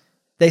because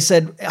they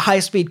said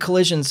high-speed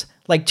collisions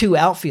like two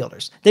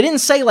outfielders. They didn't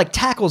say like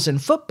tackles in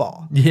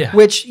football. Yeah.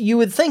 Which you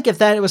would think if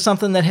that was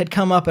something that had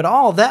come up at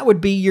all, that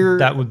would be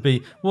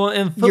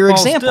and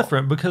football's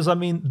different because,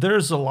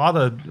 there's a lot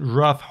of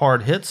rough,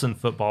 hard hits in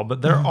football,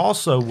 but they're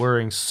also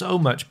wearing so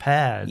much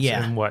pads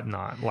and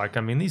whatnot. Like,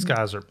 these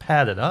guys are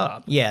padded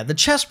up. Yeah, the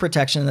chest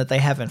protection that they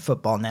have in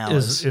football now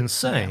is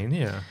insane,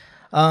 yeah.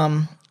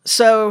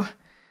 So,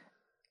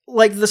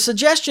 like, the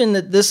suggestion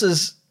that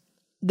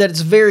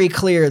it's very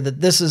clear that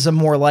this is a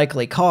more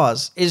likely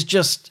cause is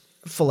just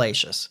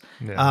fallacious.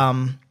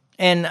 Yeah.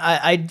 And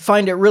I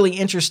find it really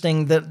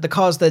interesting that the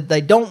cause that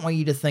they don't want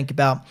you to think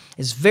about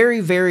is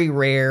very, very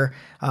rare.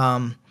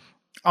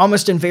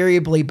 almost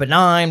invariably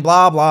benign,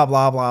 blah, blah,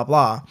 blah, blah,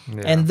 blah.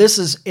 Yeah. And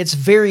it's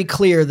very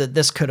clear that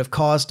this could have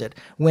caused it,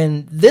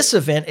 when this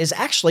event is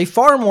actually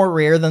far more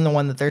rare than the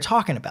one that they're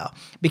talking about.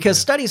 Because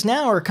studies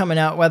now are coming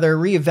out, whether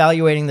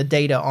reevaluating the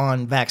data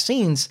on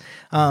vaccines,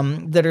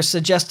 that are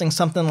suggesting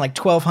something like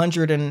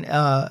 1,200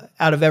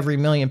 out of every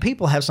million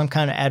people have some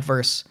kind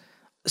of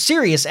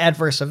serious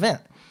adverse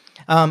event.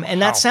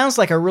 And that sounds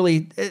like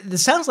it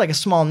sounds like a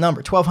small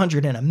number,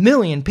 1,200 in a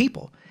million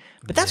people.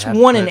 But that's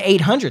 1 in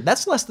 800.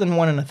 That's less than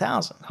 1 in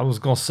 1,000. I was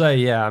going to say,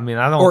 yeah. I mean,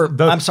 I don't...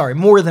 Or, I'm sorry,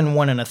 more than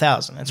 1 in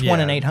 1,000. It's 1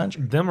 in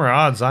 800. Them are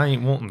odds I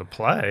ain't wanting to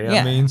play.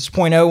 Yeah, I mean, it's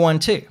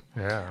 0.012.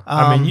 Yeah.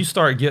 I mean, you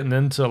start getting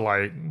into,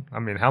 like, I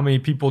mean, how many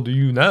people do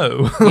you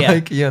know?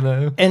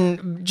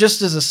 And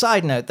just as a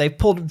side note, they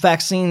pulled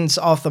vaccines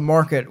off the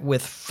market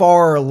with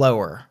far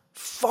lower,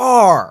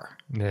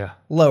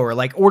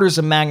 like orders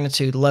of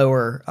magnitude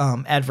lower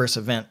adverse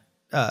event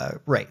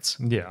rates.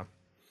 Yeah.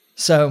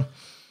 So...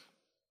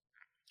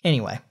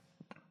 Anyway,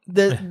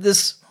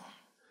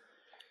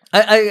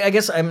 I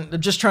guess I'm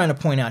just trying to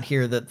point out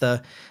here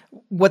that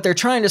what they're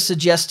trying to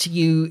suggest to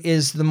you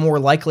is the more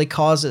likely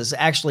cause is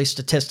actually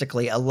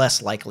statistically a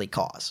less likely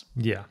cause.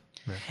 Yeah.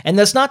 And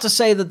that's not to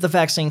say that the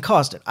vaccine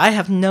caused it. I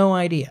have no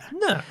idea.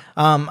 No.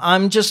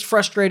 I'm just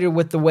frustrated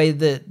with the way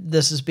that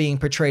this is being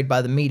portrayed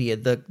by the media,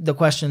 the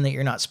question that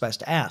you're not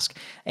supposed to ask.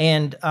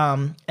 And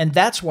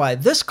that's why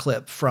this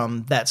clip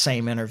from that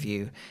same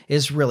interview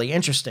is really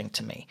interesting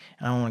to me.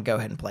 And I want to go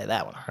ahead and play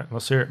that one. All right,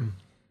 let's hear it.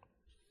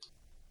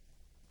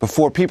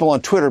 Before people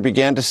on Twitter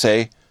began to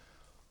say,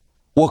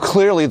 well,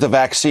 clearly the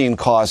vaccine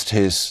caused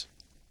his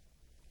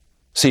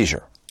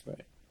seizure.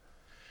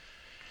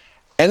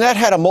 And that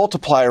had a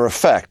multiplier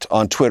effect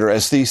on Twitter,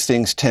 as these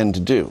things tend to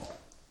do.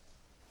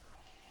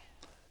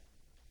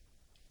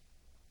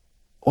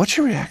 What's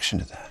your reaction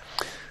to that?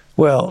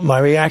 Well, my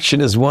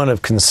reaction is one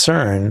of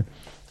concern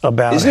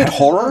about... Isn't it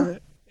horror?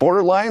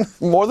 Borderline?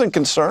 More than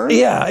concern?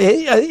 Yeah,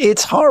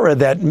 it's horror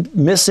that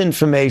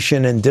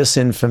misinformation and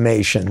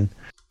disinformation...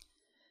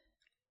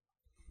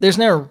 There's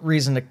no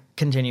reason to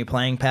continue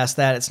playing past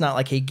that. It's not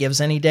like he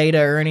gives any data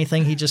or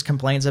anything. He just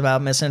complains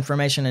about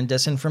misinformation and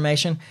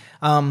disinformation.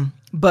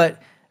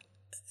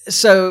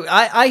 So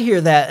I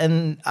hear that,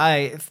 and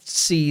I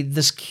see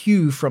this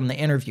cue from the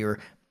interviewer.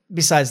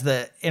 Besides,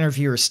 the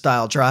interviewer's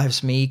style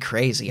drives me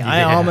crazy. Yeah.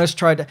 I almost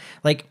tried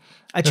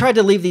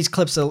to leave these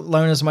clips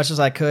alone as much as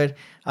I could,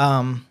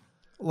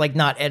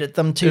 not edit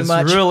them too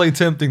much. It's really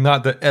tempting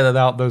not to edit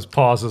out those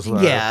pauses,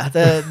 though. Yeah,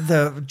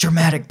 the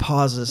dramatic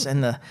pauses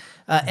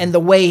and the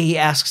way he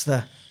asks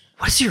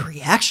what's your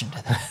reaction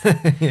to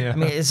that? Yeah. I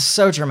mean, it's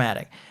so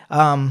dramatic.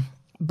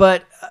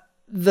 But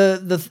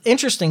the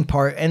interesting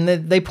part, and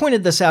they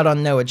pointed this out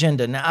on No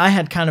Agenda. Now, I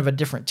had kind of a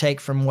different take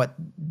from what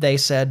they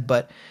said,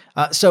 but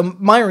so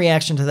my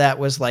reaction to that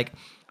was like,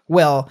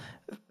 well,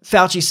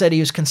 Fauci said he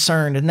was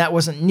concerned, and that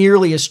wasn't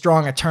nearly as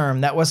strong a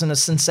term. That wasn't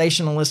as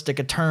sensationalistic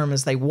a term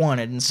as they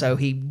wanted, and so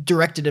he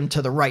directed him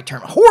to the right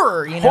term.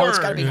 Horror, it's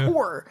got to be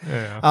horror.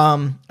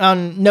 Yeah.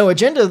 On No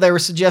Agenda, they were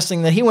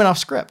suggesting that he went off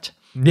script.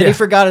 That he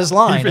forgot his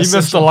line. He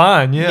missed the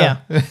line, yeah.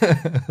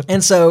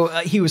 And so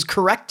he was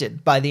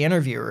corrected by the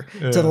interviewer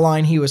to the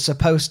line he was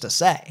supposed to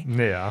say.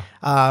 Yeah.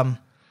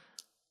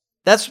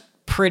 That's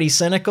pretty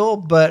cynical,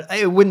 but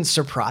it wouldn't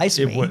surprise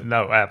me. It wouldn't.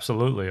 No,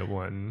 absolutely it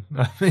wouldn't.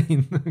 I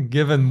mean,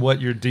 given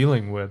what you're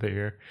dealing with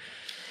here.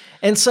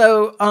 And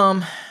so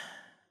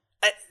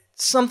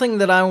something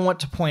that I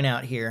want to point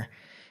out here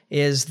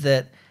is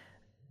that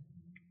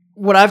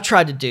what I've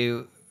tried to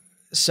do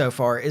so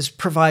far is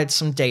provide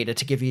some data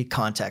to give you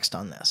context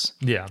on this.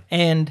 Yeah.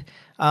 And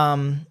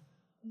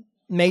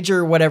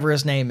Major, whatever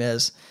his name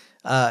is,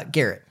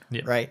 Garrett,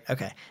 right?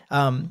 Okay.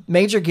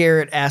 Major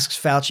Garrett asks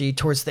Fauci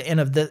towards the end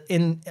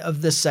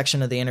of this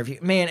section of the interview.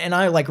 Man, and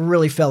I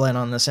really fell in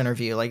on this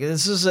interview. Like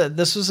this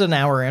was an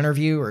hour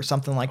interview or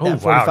something like that.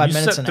 45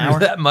 minutes an hour.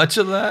 That much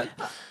of that?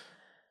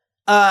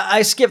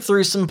 I skipped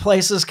through some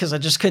places because I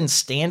just couldn't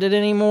stand it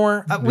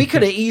anymore. We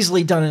could have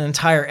easily done an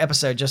entire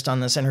episode just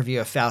on this interview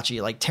of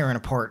Fauci, like tearing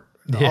apart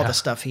all the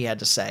stuff he had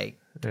to say.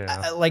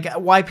 Yeah.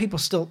 Why people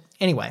still...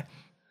 Anyway.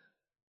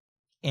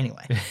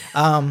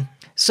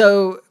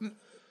 So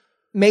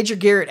Major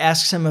Garrett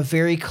asks him a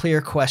very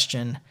clear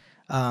question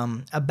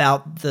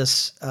about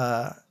this,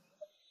 about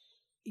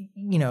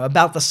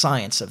the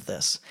science of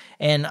this.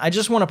 And I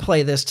just want to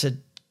play this to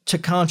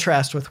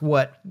contrast with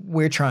what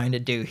we're trying to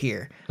do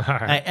here. All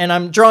right. And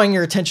I'm drawing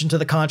your attention to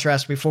the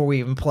contrast before we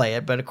even play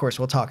it, but of course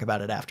we'll talk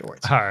about it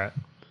afterwards. All right.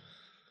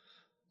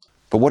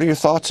 But what are your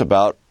thoughts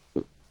about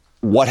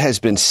what has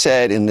been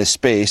said in this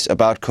space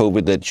about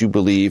COVID that you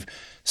believe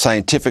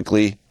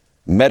scientifically,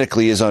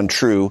 medically is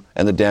untrue,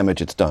 and the damage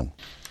it's done?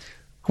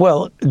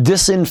 Well,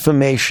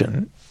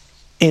 disinformation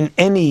in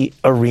any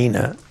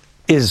arena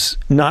is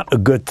not a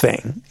good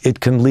thing. It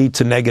can lead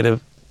to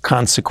negative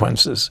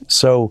consequences.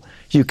 So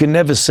you can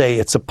never say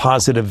it's a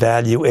positive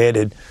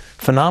value-added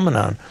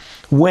phenomenon.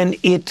 When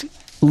it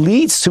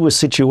leads to a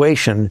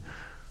situation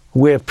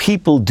where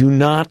people do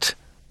not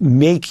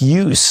make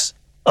use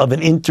of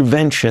an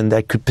intervention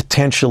that could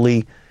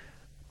potentially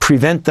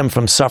prevent them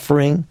from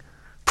suffering,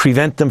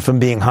 prevent them from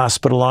being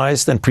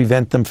hospitalized, and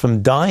prevent them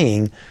from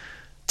dying,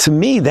 to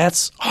me,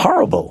 that's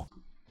horrible.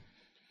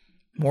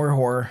 More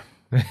horror.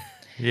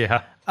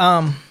 Yeah.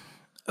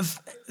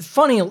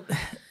 Funny.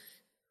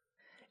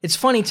 It's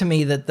funny to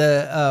me that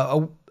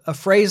a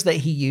phrase that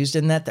he used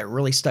in that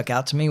really stuck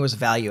out to me was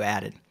value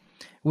added,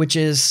 which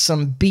is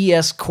some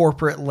BS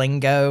corporate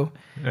lingo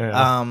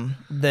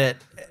that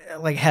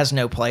like has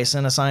no place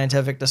in a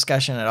scientific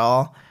discussion at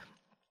all.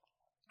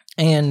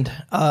 And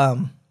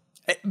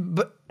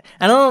but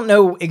I don't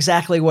know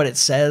exactly what it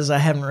says. I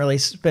haven't really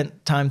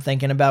spent time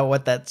thinking about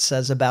what that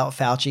says about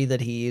Fauci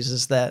that he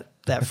uses that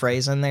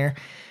phrase in there.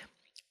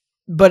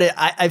 But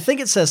I think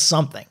it says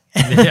something.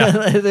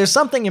 Yeah. There's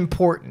something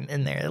important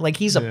in there. Like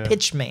he's a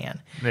pitch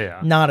man,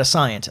 not a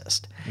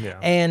scientist. Yeah.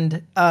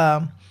 And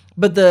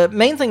but the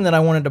main thing that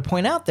I wanted to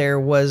point out there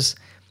was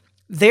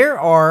there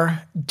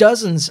are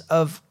dozens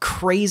of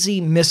crazy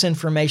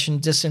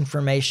misinformation,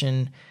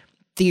 disinformation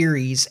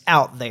theories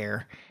out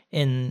there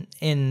in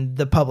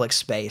the public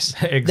space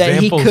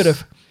Examples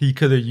that he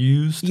could have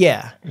used.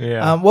 Yeah.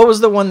 Yeah. What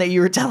was the one that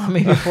you were telling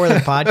me before the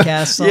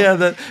podcast?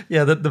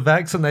 That the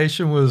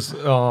vaccination was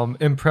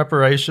in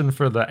preparation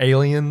for the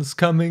aliens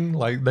coming.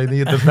 Like they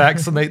needed to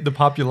vaccinate the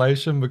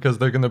population because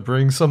they're going to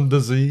bring some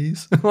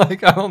disease.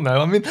 Like, I don't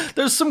know. I mean,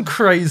 there's some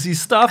crazy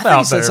stuff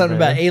out there. Said something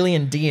about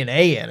alien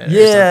DNA in it.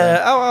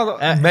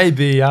 Yeah.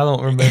 Maybe. I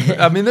don't remember.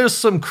 I mean, there's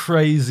some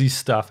crazy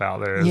stuff out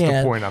there is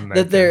the point I'm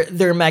making. That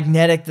they're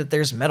magnetic, that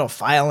there's metal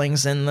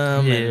filings in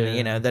them,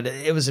 and that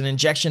it was an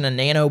injection of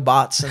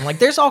nanobots. And like,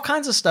 there's all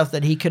kinds of stuff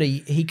that he could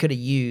have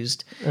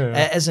used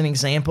as an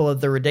example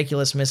of the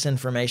ridiculous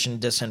misinformation,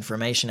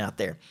 disinformation out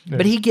there. Yeah.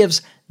 But he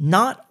gives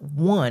not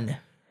one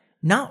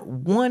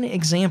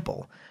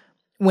example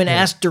when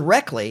asked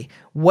directly,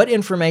 what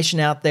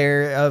information out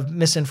there of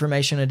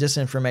misinformation or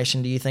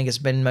disinformation do you think has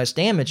been most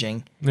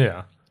damaging?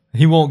 Yeah.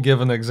 He won't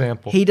give an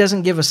example. He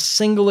doesn't give a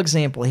single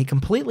example. He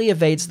completely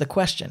evades the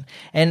question.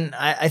 And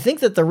I think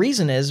that the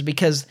reason is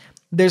because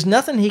there's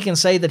nothing he can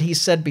say that he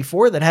said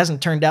before that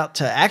hasn't turned out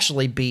to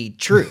actually be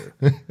true.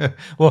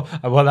 Well,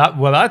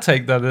 what I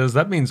take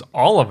that means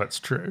all of it's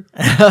true.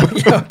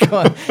 Come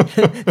on.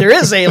 There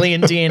is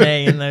alien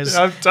DNA in those.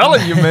 I'm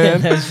telling you, man.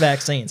 In those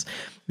vaccines.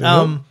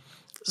 I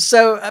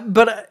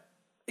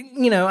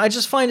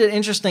just find it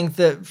interesting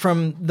that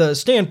from the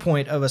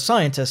standpoint of a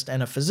scientist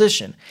and a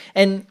physician,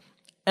 and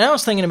I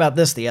was thinking about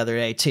this the other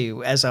day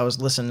too, as I was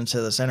listening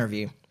to this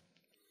interview,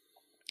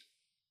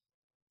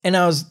 and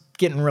I was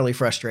getting really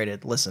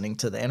frustrated listening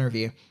to the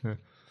interview.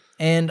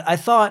 And I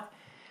thought,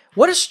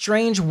 what a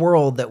strange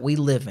world that we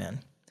live in,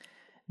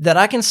 that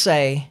I can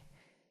say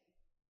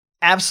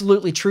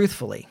absolutely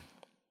truthfully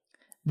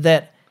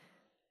that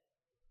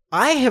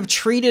I have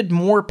treated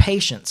more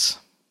patients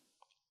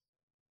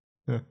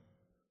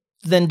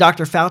than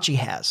Dr. Fauci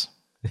has.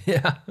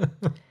 Yeah.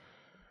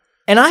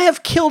 And I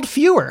have killed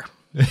fewer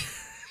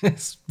than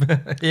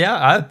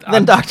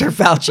Dr.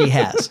 Fauci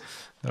has.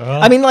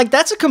 I mean, like,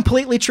 that's a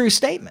completely true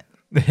statement.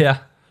 Yeah.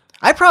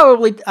 I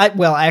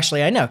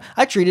know.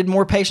 I treated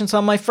more patients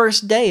on my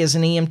first day as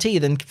an EMT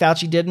than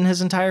Fauci did in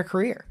his entire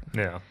career.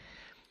 Yeah.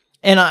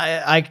 And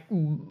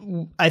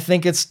I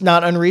think it's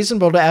not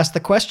unreasonable to ask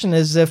the question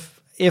as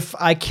if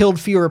I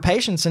killed fewer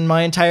patients in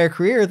my entire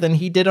career than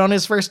he did on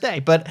his first day.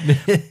 But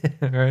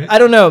right. I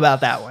don't know about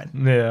that one.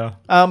 Yeah.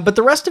 But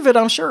the rest of it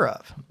I'm sure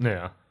of.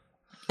 Yeah.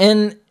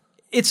 And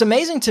it's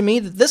amazing to me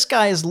that this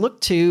guy is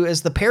looked to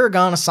as the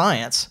paragon of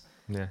science.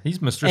 Yeah, he's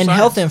Mr. And Science.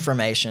 Health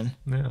information.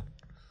 Yeah.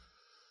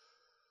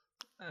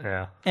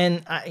 Yeah.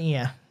 And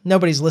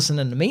nobody's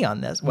listening to me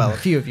on this. Well, a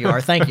few of you are.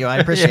 Thank you. I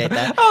appreciate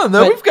that. Oh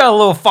no, we've got a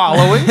little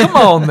following. Come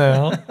on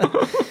now.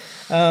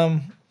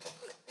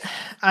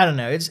 I don't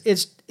know.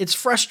 It's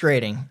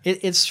frustrating.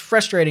 It's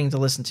frustrating to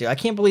listen to. I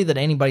can't believe that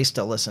anybody's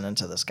still listening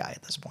to this guy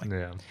at this point.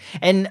 Yeah.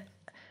 And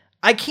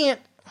I can't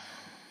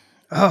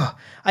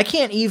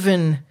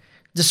even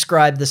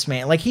describe this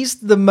man. Like,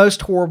 he's the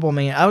most horrible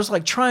man. I was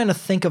like trying to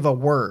think of a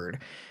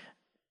word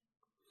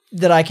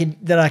that I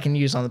can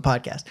use on the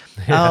podcast.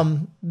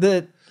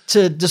 Yeah.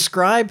 To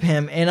describe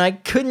him, and I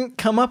couldn't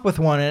come up with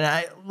one.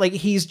 And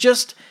he's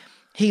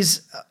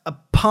a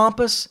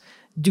pompous,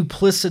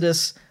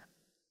 duplicitous,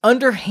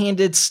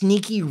 underhanded,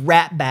 sneaky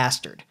rat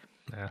bastard.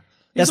 Yeah.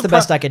 That's the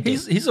best I could do.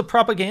 He's a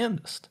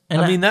propagandist.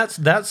 And I mean, that's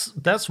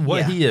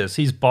what he is.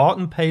 He's bought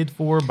and paid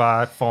for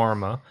by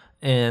pharma,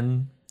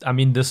 and I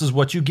mean, this is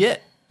what you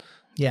get.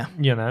 Yeah.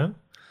 You know?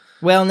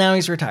 Well, now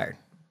he's retired.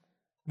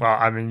 Well,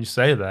 I mean, you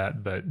say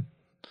that, but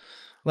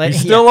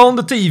he's still on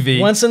the TV.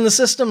 Once in the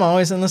system,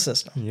 always in the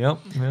system. Yep.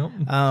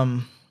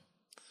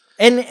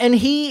 And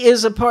he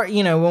is a part,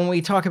 when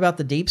we talk about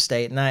the deep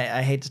state, and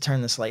I hate to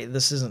turn this late,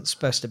 this isn't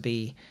supposed to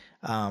be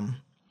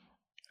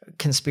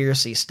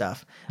conspiracy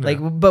stuff. Yeah.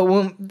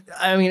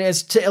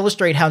 It's to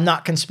illustrate how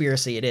not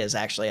conspiracy it is,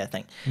 actually, I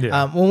think.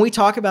 Yeah. When we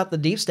talk about the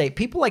deep state,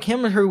 people like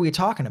him are who we're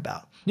talking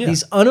about. Yeah.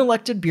 These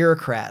unelected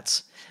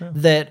bureaucrats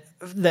that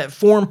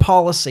form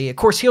policy. Of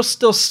course, he'll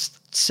still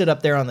sit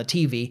up there on the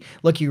TV,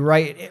 look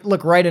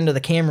right into the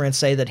camera and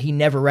say that he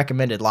never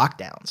recommended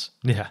lockdowns.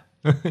 Yeah.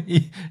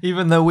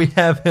 Even though we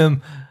have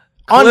him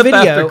on clip video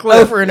after clip.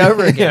 over and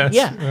over again.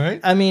 Yes, yeah. right?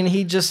 I mean,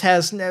 he just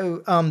has no,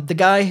 the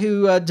guy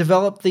who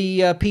developed the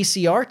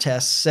PCR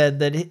test said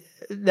that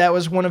that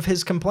was one of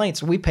his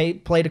complaints. We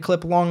played a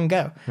clip long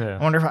ago. Yeah.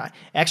 I wonder if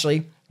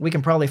actually, we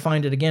can probably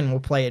find it again. We'll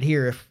play it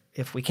here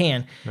if we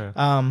can.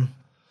 Yeah.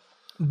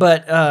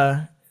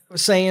 But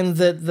saying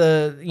that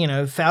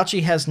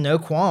Fauci has no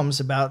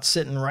qualms about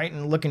sitting right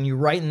and looking you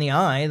right in the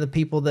eye, the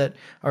people that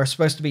are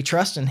supposed to be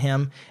trusting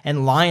him,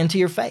 and lying to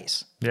your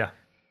face. Yeah.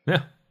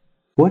 Yeah.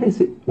 What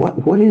is it?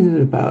 What is it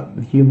about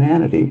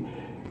humanity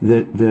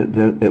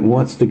that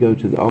wants to go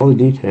to all the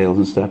details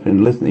and stuff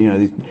and listen?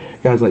 These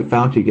guys like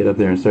Fauci get up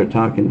there and start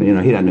talking. He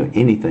doesn't know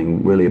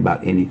anything really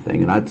about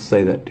anything, and I'd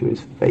say that to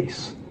his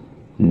face.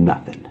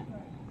 Nothing.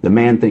 The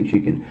man thinks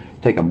you can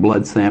take a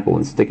blood sample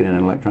and stick it in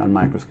an electron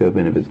microscope,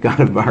 and if it's got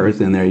a virus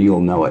in there,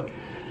 you'll know it.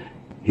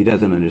 He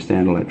doesn't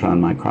understand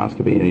electron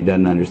microscopy, and he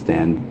doesn't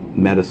understand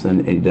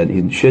medicine, and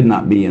he should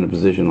not be in a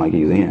position like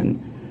he's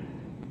in.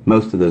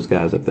 Most of those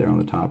guys up there on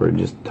the top are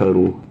just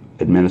total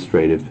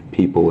administrative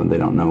people, and they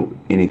don't know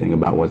anything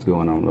about what's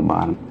going on the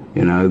bottom.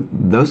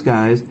 Those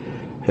guys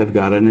have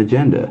got an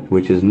agenda,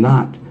 which is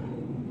not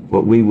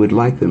what we would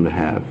like them to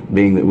have,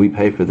 being that we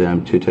pay for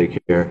them to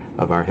take care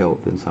of our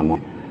health in some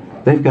way.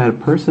 They've got a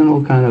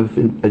personal kind of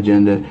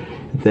agenda.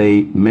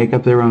 They make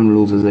up their own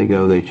rules as they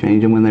go. They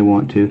change them when they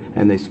want to,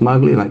 and they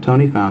smugly, like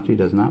Tony Fauci,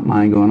 does not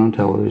mind going on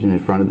television in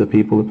front of the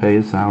people that pay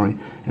his salary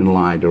and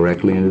lie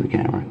directly into the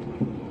camera.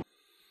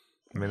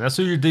 I mean, that's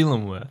who you're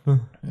dealing with.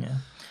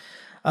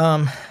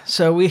 Yeah.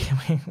 So we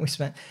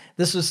spent,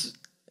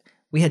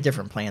 we had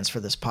different plans for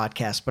this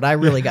podcast, but I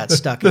really got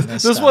stuck in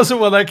this. This stuff.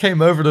 wasn't what I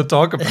came over to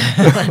talk about.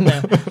 I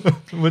know.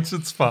 Which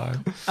it's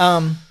fine.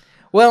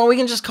 Well, we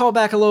can just call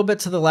back a little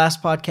bit to the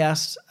last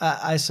podcast,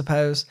 I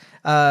suppose.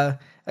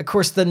 Of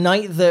course, the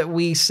night that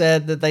we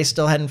said that they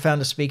still hadn't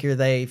found a speaker,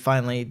 they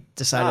finally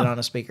decided on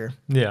a speaker.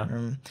 Yeah.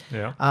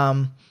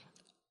 Yeah.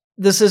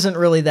 This isn't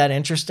really that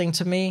interesting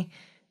to me,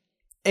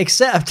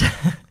 except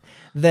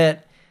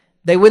that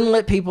they wouldn't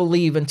let people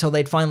leave until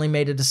they'd finally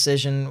made a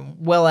decision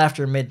well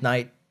after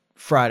midnight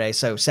Friday,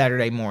 so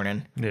Saturday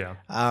morning. Yeah.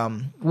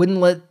 Wouldn't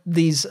let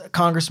these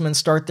congressmen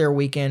start their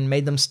weekend,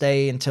 made them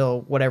stay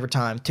until whatever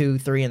time, 2,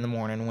 3 in the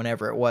morning,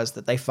 whenever it was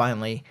that they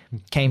finally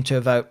came to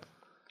a vote.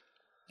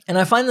 And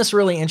I find this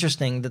really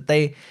interesting that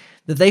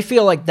they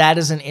feel like that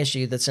is an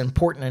issue that's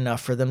important enough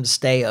for them to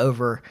stay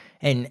over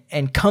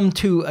and come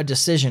to a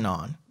decision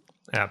on.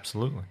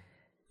 Absolutely.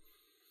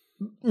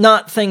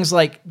 Not things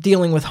like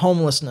dealing with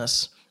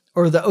homelessness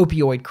or the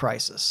opioid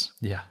crisis.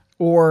 Yeah.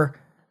 Or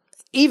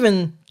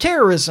even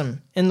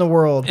terrorism in the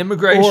world.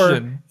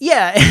 Immigration.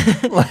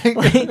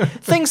 Like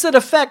things that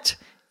affect,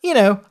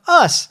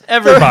 us.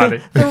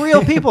 Everybody. The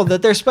real people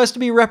that they're supposed to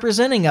be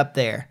representing up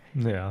there.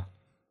 Yeah.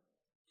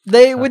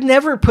 They would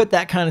never put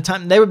that kind of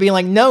time. They would be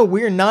like, no,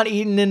 we're not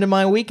eating into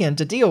my weekend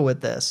to deal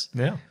with this.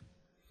 Yeah.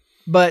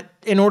 But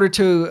in order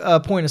to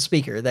appoint a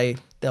speaker, they'll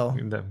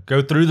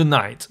go through the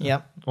night.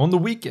 Yep. On the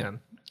weekend.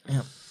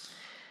 Yep.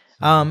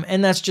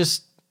 And that's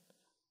just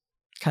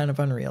kind of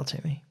unreal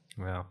to me.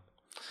 Yeah.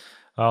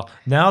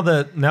 Now,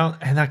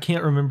 and I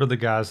can't remember the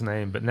guy's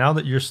name, but now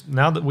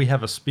that we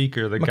have a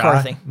speaker,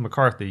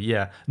 McCarthy,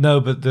 yeah,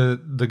 no, but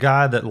the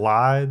guy that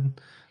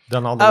lied,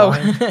 done all the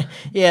lying.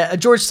 Yeah,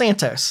 George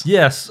Santos.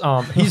 Yes,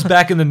 he's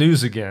back in the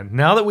news again.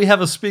 Now that we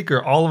have a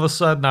speaker, all of a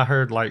sudden I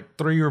heard like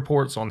 3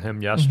 reports on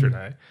him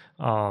yesterday,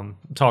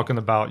 talking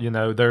about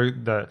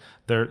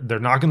they're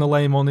not going to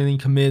lay him on any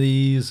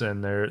committees,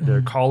 and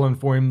they're calling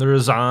for him to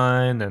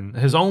resign, and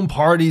his own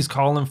party's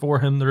calling for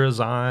him to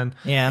resign.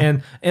 Yeah,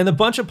 and a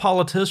bunch of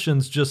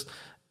politicians just.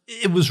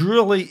 It was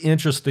really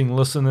interesting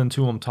listening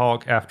to him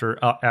talk after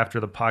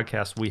the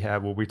podcast we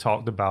had where we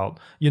talked about,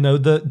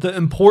 the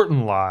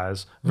important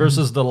lies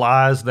versus the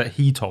lies that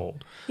he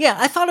told. Yeah,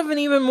 I thought of an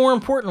even more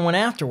important one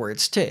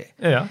afterwards, too.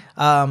 Yeah.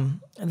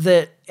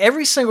 That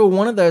every single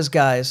one of those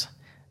guys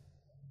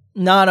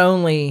not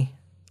only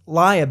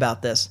lie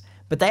about this,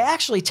 but they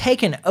actually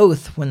take an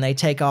oath when they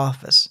take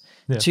office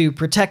to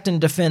protect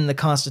and defend the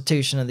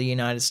Constitution of the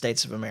United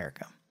States of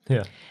America.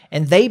 Yeah.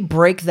 And they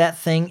break that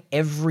thing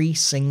every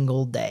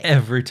single day.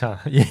 Every time.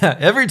 Yeah.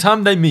 Every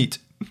time they meet.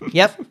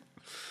 Yep.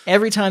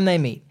 Every time they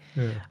meet.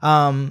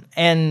 Yeah.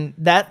 And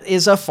that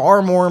is a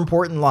far more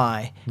important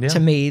lie to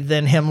me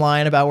than him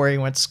lying about where he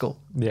went to school.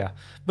 Yeah.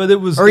 But it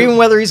was. Or even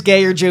whether he's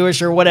gay or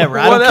Jewish or whatever.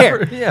 I don't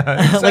care.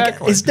 Yeah. Exactly. Like,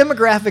 his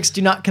demographics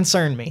do not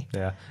concern me.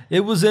 Yeah.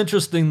 It was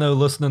interesting, though,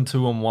 listening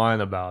to him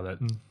whine about it.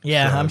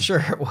 Yeah, I'm sure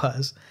it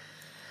was.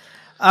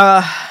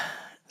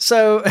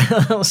 So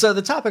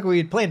the topic we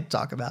had planned to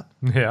talk about.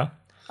 Yeah.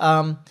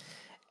 On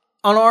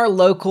our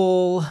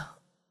local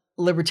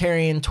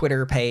libertarian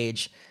Twitter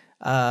page,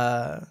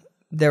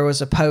 there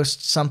was a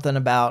post, something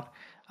about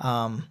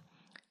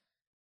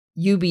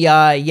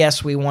UBI,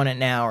 yes, we want it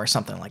now, or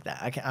something like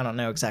that. I don't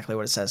know exactly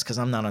what it says because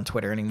I'm not on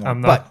Twitter anymore.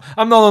 I'm not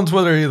on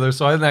Twitter either,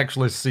 so I didn't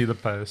actually see the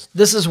post.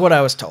 This is what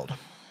I was told.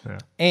 Yeah.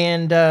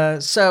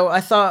 And so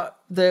I thought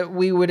that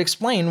we would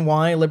explain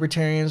why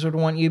libertarians would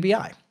want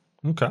UBI.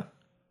 Okay.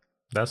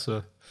 That's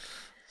an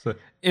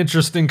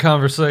interesting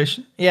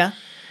conversation. Yeah.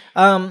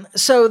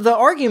 So the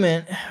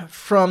argument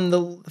from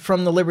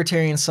the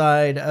libertarian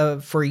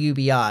side for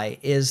UBI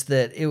is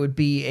that it would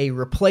be a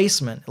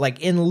replacement, like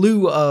in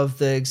lieu of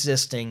the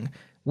existing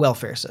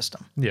welfare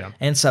system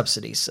and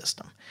subsidies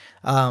system.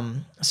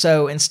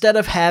 So instead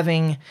of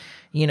having,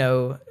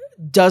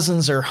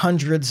 dozens or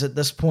hundreds at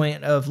this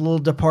point of little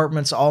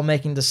departments all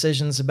making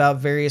decisions about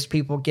various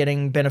people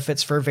getting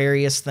benefits for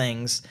various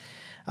things,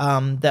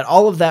 that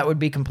all of that would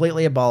be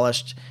completely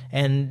abolished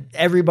and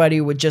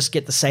everybody would just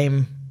get the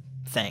same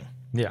thing.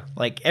 Yeah.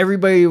 Like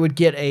everybody would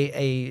get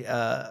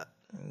a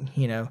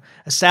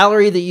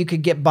salary that you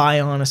could get by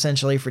on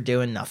essentially for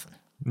doing nothing.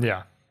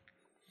 Yeah.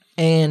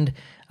 And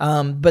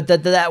but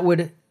that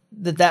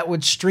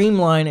would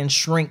streamline and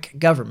shrink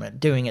government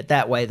doing it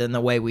that way than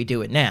the way we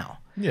do it now.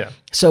 Yeah.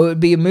 So it would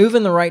be a move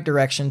in the right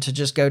direction to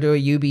just go to a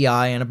UBI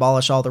and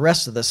abolish all the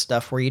rest of this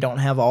stuff where you don't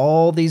have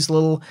all these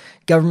little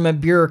government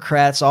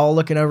bureaucrats all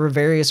looking over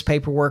various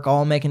paperwork,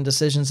 all making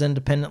decisions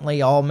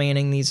independently, all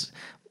manning these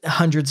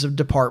hundreds of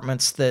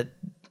departments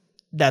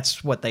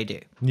that's what they do.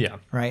 Yeah.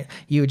 Right?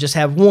 You would just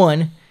have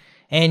one,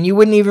 and you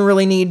wouldn't even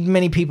really need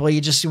many people.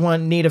 You just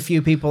need a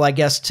few people, I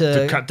guess,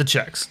 to cut the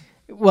checks.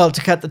 Well,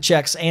 to cut the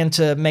checks and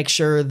to make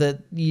sure that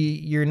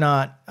you're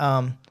not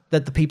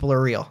that the people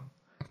are real.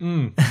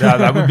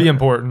 That would be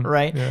important.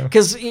 Right?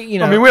 Because, we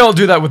don't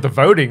do that with the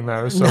voting,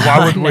 though, so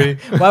why would we?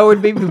 Why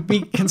would we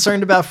be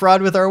concerned about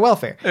fraud with our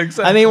welfare?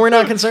 Exactly. We're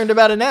not concerned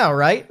about it now,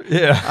 right?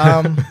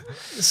 Yeah.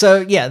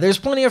 So, there's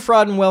plenty of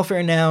fraud in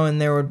welfare now, and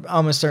there would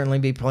almost certainly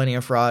be plenty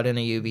of fraud in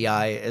a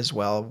UBI as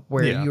well,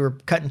 where you were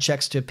cutting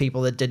checks to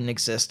people that didn't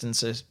exist, and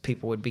so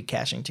people would be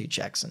cashing 2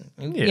 checks and,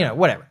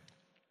 whatever.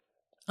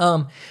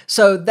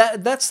 So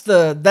that's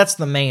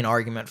the main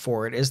argument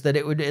for it, is that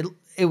it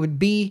would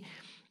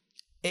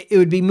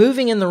be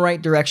moving in the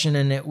right direction,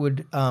 and it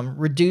would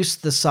reduce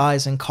the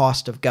size and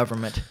cost of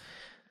government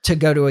to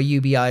go to a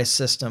UBI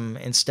system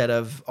instead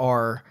of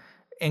our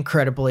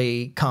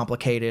incredibly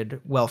complicated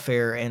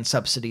welfare and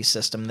subsidy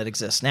system that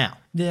exists now.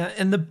 Yeah,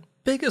 and the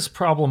biggest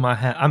problem I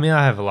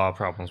have a lot of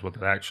problems with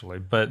it actually,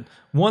 but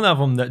one of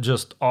them that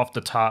just off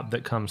the top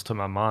that comes to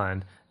my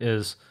mind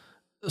is,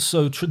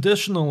 so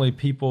traditionally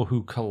people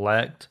who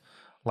collect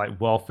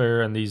like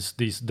welfare and these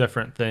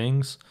different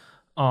things,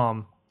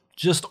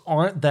 just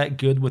aren't that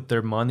good with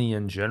their money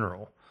in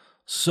general.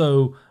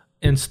 So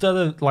instead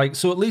of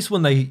at least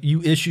when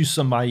you issue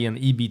somebody an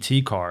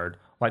EBT card,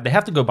 like they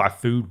have to go buy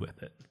food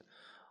with it.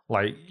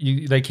 Like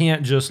they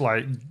can't just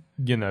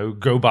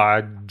go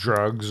buy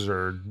drugs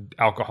or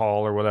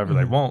alcohol or whatever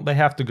they want. They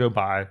have to go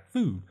buy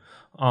food.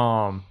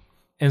 And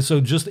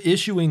so just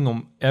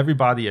issuing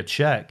everybody a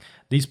check,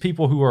 these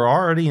people who are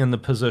already in the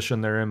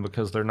position they're in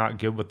because they're not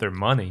good with their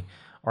money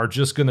are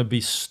just going to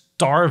be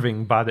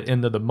starving by the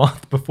end of the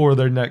month before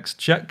their next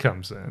check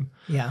comes in.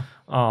 Yeah.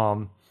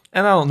 And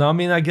I don't know.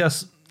 I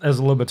guess as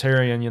a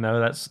libertarian,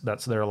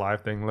 that's their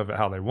life. They can live it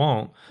how they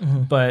want.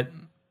 Mm-hmm. But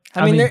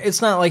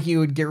it's not like you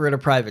would get rid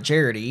of private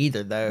charity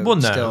either, though. Well,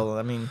 no. Still,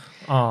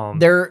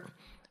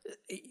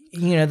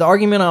 the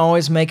argument I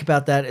always make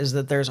about that is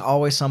that there's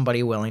always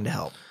somebody willing to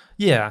help.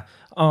 Yeah.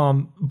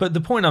 But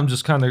the point I'm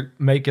just kind of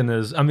making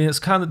is, it's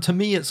kind of, to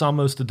me, it's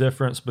almost the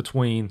difference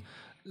between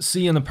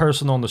seeing a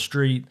person on the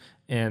street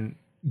and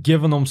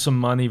giving them some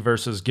money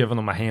versus giving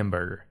them a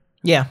hamburger.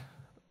 Yeah.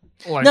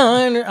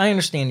 I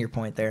understand your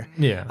point there.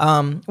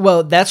 Yeah.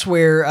 Well, that's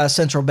where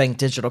central bank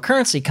digital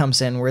currency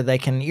comes in, where they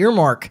can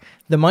earmark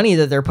the money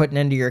that they're putting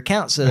into your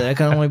account so that it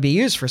can only be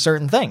used for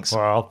certain things.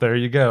 Well, there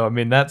you go.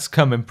 That's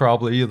coming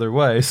probably either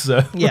way.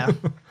 So yeah.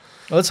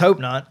 Let's hope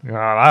not.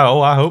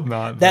 I hope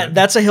not.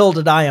 That's a hill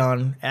to die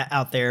on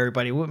out there,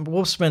 everybody.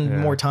 We'll spend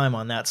more time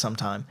on that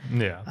sometime.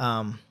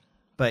 Yeah.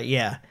 But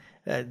yeah,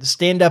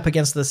 stand up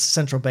against the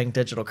central bank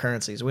digital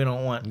currencies. We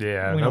don't want.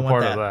 Yeah, we no don't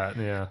part want of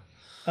that.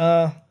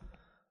 Yeah.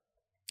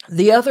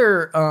 The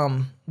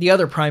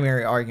other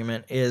primary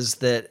argument is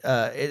that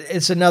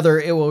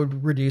it will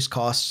reduce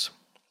costs.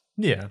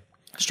 Yeah.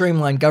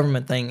 Streamline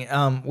government thing,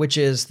 which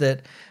is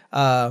that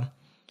the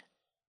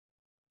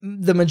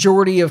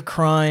majority of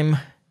crime,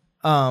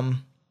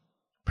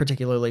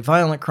 particularly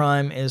violent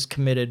crime, is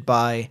committed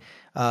by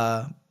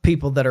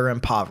people that are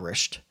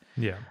impoverished.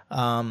 Yeah.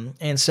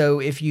 And so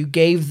if you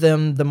gave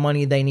them the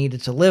money they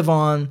needed to live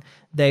on,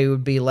 they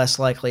would be less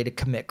likely to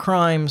commit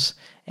crimes,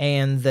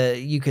 and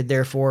you could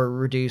therefore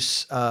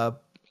reduce,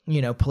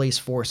 police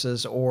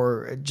forces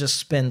or just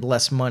spend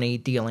less money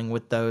dealing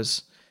with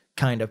those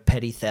kind of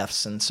petty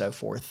thefts and so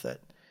forth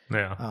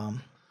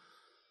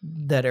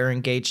that are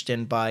engaged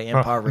in by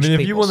impoverished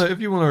people. If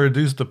you want to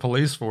reduce the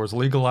police force,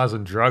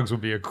 legalizing drugs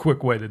would be a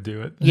quick way to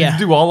do it. Yeah.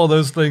 You do all of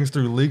those things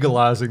through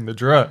legalizing the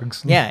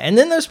drugs. Yeah, and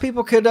then those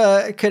people could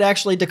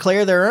actually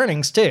declare their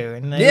earnings too,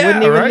 and they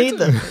wouldn't even need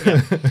them.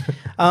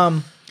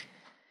 Yeah.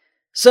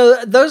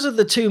 So those are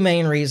the two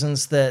main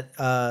reasons that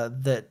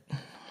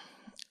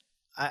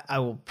I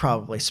will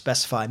probably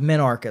specify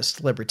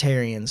minarchist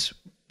libertarians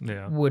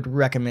would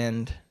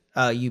recommend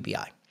UBI.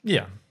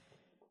 Yeah.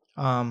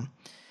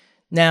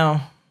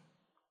 Now,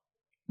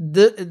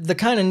 the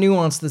kind of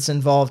nuance that's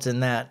involved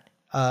in that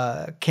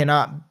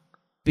cannot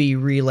be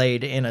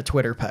relayed in a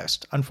Twitter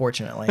post,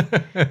 unfortunately.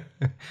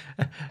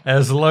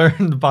 As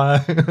learned by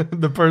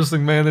the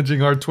person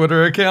managing our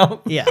Twitter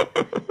account. Yeah.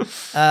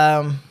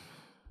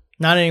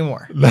 Not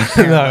anymore. No,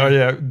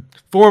 yeah.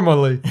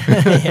 Formally.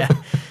 Yeah.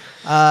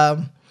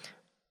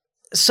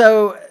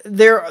 So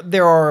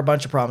there are a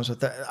bunch of problems with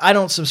that. I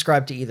don't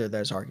subscribe to either of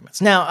those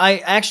arguments. Now,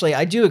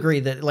 I do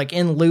agree that like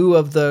in lieu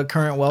of the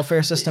current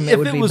welfare system, it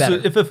would be better.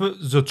 If it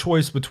was a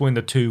choice between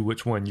the two,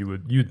 which one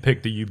you'd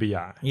pick the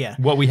UBI? Yeah.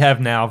 What we have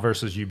now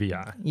versus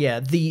UBI. Yeah.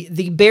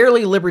 The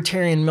barely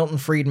libertarian Milton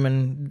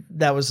Friedman,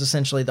 that was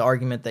essentially the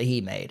argument that he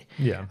made.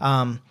 Yeah.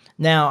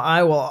 Now,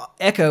 I will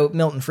echo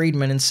Milton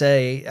Friedman and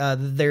say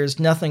there's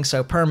nothing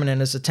so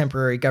permanent as a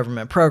temporary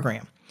government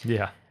program.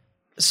 Yeah.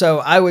 So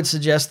I would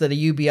suggest that a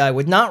UBI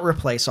would not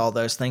replace all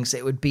those things.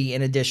 It would be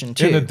in addition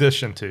to. In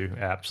addition to,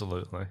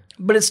 absolutely.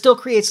 But it still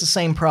creates the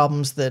same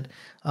problems that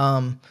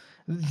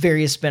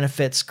various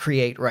benefits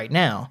create right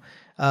now,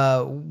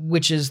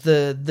 which is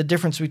the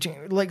difference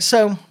between, like,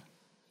 so.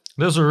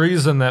 There's a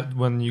reason that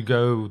when you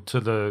go to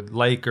the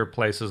lake or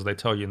places, they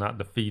tell you not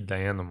to feed the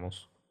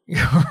animals.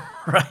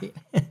 Right.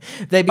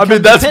 They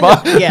become that's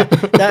dependent. Yeah,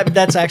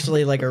 that's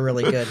actually like a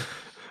really good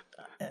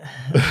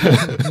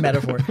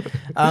metaphor.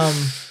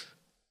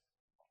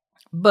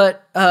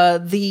 But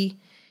it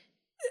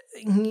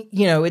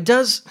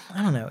does,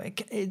 I don't know,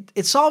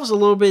 it solves a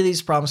little bit of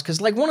these problems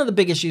because like one of the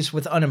big issues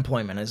with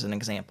unemployment as an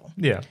example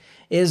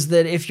is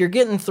that if you're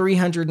getting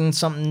 300 and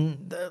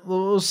something,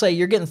 we'll say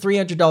you're getting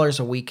 $300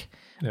 a week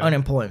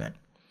unemployment,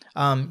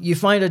 you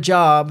find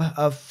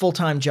a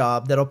full-time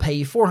job that'll pay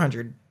you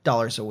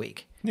 $400 a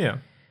week. Yeah.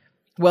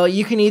 Well,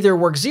 you can either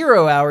work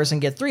 0 hours and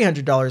get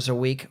 $300 a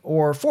week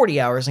or 40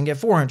 hours and get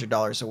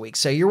 $400 a week.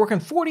 So you're working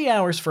 40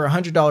 hours for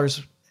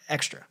 $100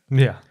 extra.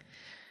 Yeah.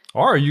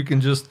 Or you can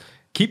just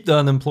keep the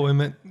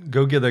unemployment,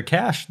 go get a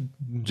cash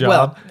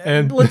job,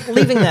 and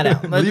leaving that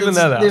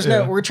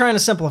out. We're trying to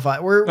simplify.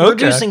 We're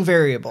reducing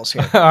variables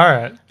here. All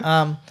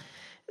right.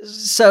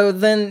 So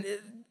then,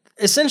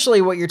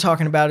 essentially, what you're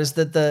talking about is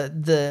that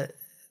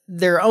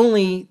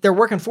they're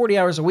working 40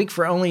 hours a week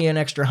for only an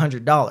extra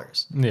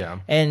 $100. Yeah.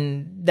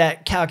 And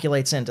that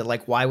calculates into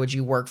like, why would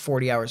you work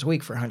 40 hours a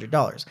week for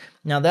 $100?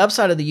 Now, the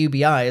upside of the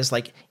UBI is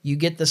like you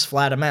get this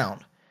flat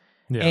amount.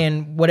 Yeah.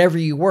 And whatever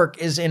you work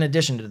is in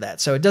addition to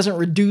that. So it doesn't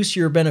reduce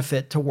your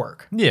benefit to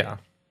work. Yeah.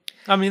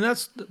 I mean,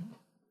 that's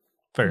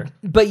fair.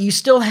 But you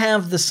still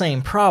have the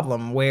same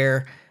problem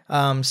where,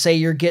 say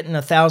you're getting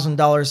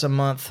 $1,000 a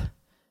month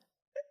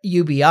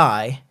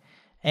UBI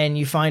and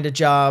you find a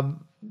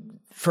job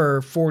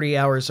for 40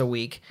 hours a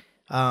week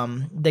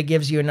that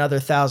gives you another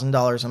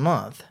 $1,000 a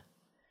month.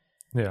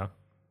 Yeah.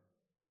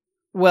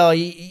 Well,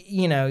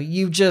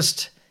 you've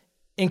just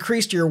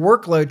increased your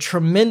workload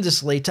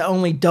tremendously to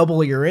only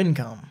double your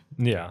income.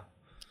 Yeah.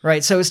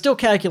 Right. So it still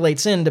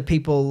calculates into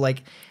people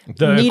like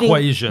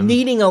equation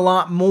needing a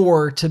lot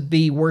more to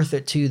be worth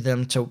it to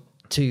them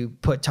to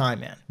put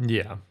time in.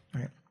 Yeah.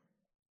 Right.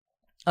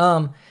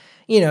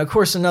 Of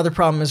course, another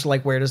problem is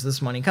like, where does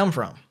this money come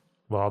from?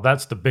 Well,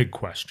 that's the big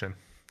question,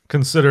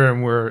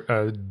 considering we're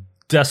a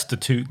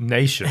destitute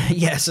nation.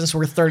 Yeah, since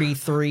we're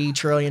 $33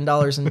 trillion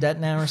in debt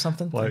now or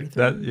something. Like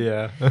that,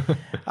 yeah.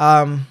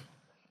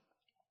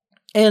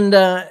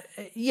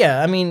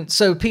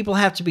 So people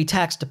have to be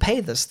taxed to pay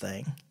this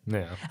thing.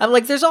 Yeah.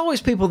 There's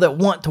always people that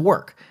want to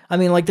work.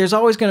 There's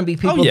always going to be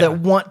people that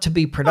want to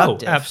be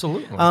productive. Oh,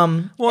 absolutely.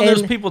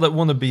 There's people that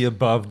want to be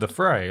above the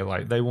fray.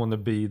 Like, they want to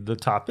be the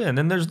top end,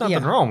 and there's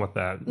nothing wrong with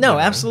that. No,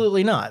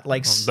 absolutely not.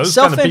 Like,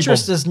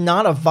 self-interest is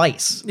not a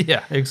vice.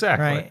 Yeah,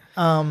 exactly.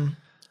 Right.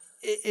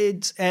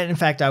 And in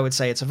fact, I would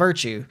say it's a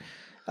virtue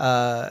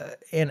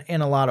in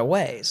a lot of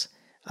ways.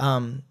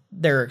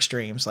 There are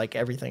extremes, like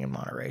everything in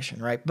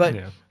moderation, right? But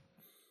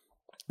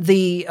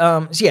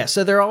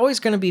so there are always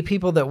going to be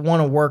people that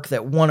want to work,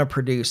 that want to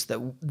produce,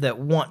 that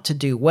want to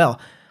do well.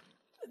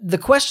 The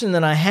question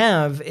that I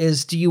have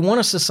is, do you want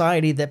a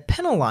society that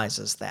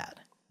penalizes that?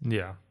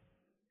 Yeah.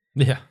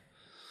 Yeah.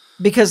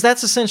 Because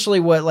that's essentially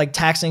what like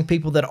taxing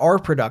people that are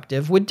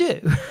productive would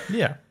do.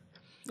 Yeah.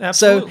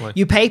 Absolutely. So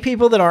you pay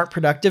people that aren't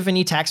productive and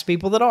you tax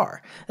people that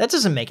are. That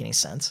doesn't make any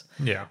sense.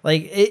 Yeah.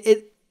 Like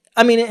it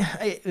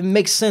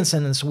makes sense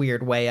in this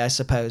weird way, I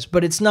suppose,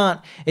 but it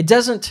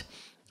doesn't,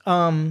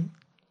 I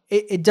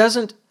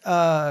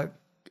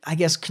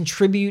guess,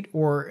 contribute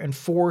or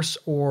enforce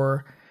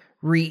or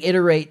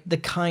reiterate the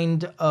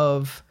kind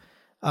of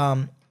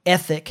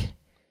ethic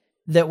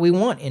that we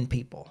want in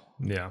people.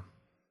 Yeah.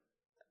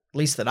 At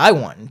least that I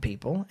want in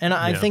people. And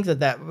I think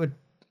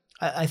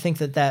I think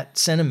that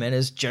sentiment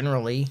is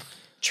generally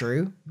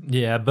true.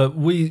 Yeah, but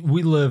we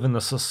live in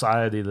a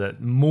society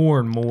that more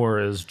and more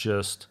is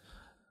just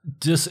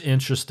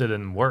disinterested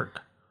in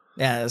work.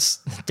 Yeah, that's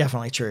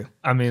definitely true.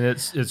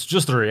 It's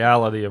just the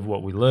reality of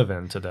what we live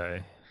in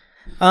today.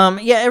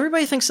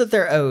 Everybody thinks that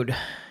they're owed.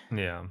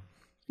 Yeah.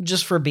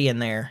 Just for being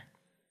there,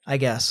 I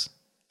guess.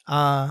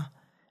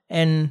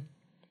 And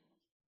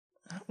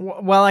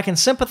while I can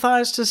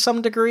sympathize to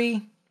some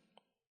degree,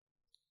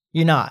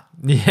 you're not.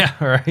 Yeah,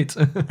 right.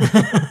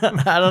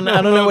 I don't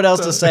know what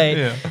else to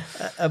say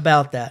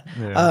about that.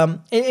 Yeah.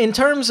 In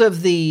terms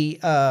of the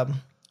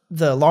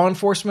law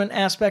enforcement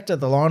aspect of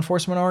the law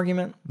enforcement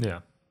argument, Yeah.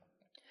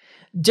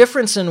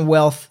 difference in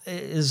wealth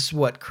is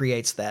what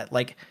creates that.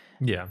 Like,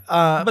 Yeah.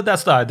 But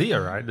that's the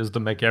idea, right? Is to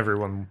make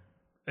everyone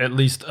at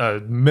least a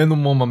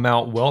minimum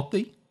amount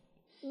wealthy.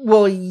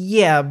 well,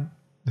 yeah,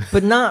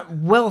 but not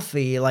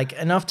wealthy, like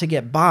enough to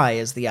get by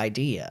is the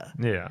idea.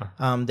 Yeah.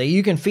 That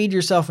you can feed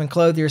yourself and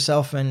clothe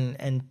yourself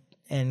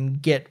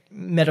and get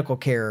medical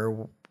care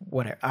or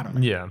whatever. I don't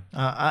know. Yeah.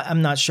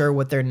 I'm not sure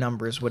what their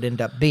numbers would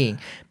end up being.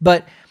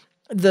 But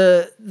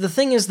the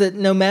thing is that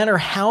no matter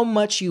how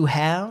much you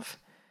have,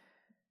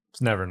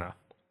 It's never enough.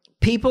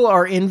 people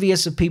are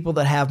envious of people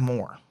that have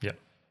more. Yeah.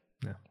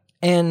 Yeah.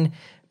 And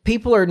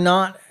people are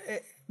not,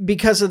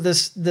 because of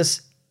this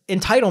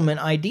entitlement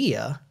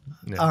idea,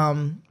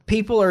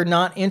 people are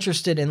not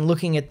interested in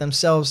looking at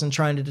themselves and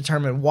trying to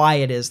determine why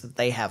it is that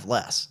they have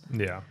less.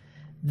 Yeah.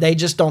 They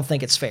just don't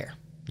think it's fair.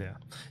 Yeah.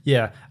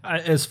 Yeah.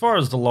 As far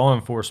as the law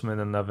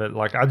enforcement and of it,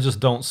 like, I just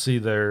don't see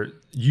their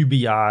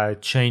UBI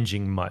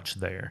changing much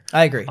there.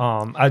 I agree.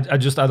 I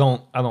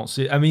don't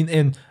see it. I mean,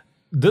 and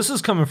this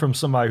is coming from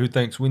somebody who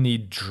thinks we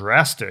need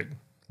drastic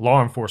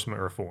law enforcement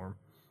reform.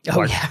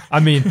 Oh, yeah. I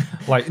mean,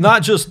 like,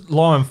 not just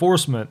law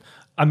enforcement.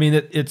 I mean,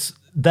 it's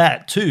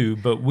that too,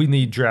 but we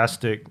need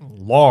drastic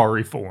law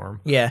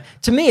reform. Yeah.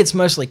 To me, it's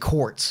mostly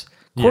courts.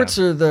 Courts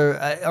are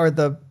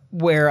the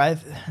where I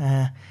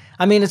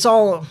mean, it's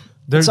all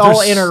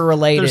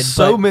interrelated. There's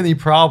so many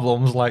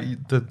problems.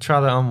 Like, to try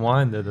to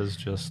unwind it is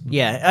just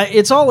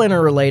it's all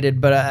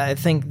interrelated. But I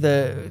think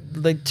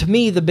to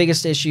me the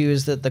biggest issue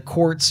is that the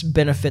courts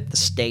benefit the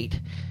state,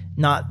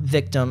 not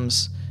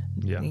victims.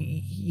 Yeah.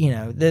 You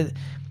know, the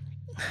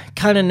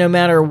kind of no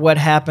matter what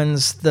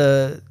happens,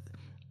 the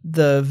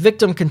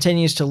victim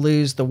continues to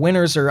lose. The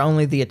winners are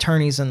only the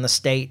attorneys in the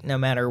state, no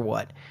matter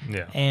what.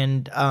 Yeah.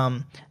 And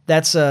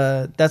that's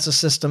a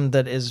system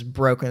that is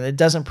broken. It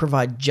doesn't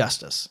provide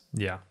justice.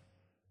 Yeah.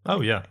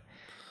 Oh, yeah.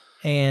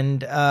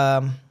 And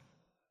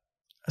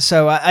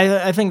so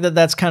I think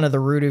that's kind of the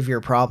root of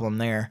your problem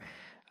there.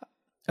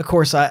 Of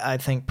course, I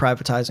think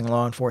privatizing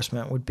law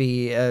enforcement would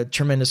be a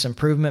tremendous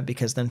improvement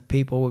because then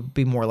people would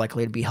be more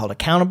likely to be held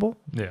accountable.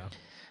 Yeah.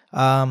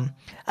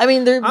 I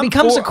mean, there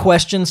becomes a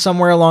question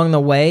somewhere along the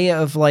way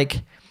of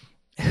like,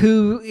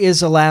 who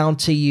is allowed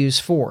to use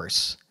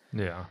force?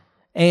 Yeah.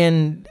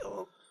 And,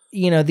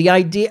 you know, the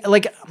idea,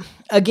 like,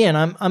 again,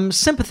 I'm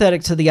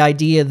sympathetic to the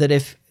idea that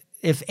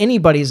if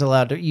anybody's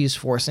allowed to use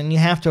force, then you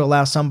have to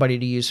allow somebody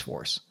to use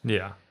force.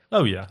 Yeah.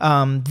 Oh, yeah.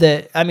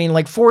 I mean,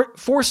 like,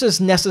 force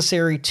is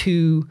necessary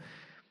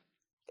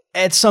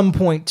at some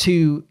point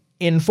to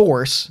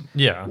enforce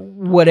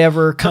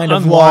whatever kind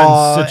of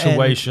law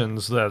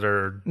situations that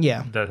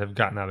have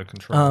gotten out of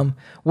control.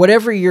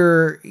 Whatever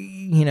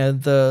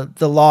the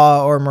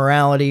law or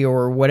morality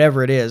or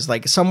whatever it is,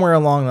 like somewhere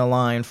along the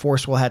line,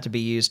 force will have to be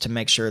used to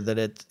make sure that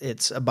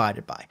it's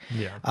abided by.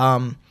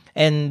 Yeah.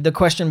 And the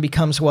question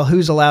becomes, well,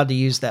 who's allowed to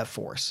use that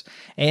force?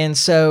 And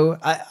so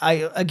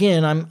I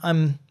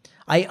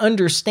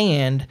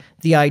understand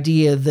the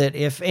idea that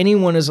if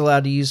anyone is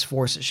allowed to use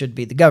force, it should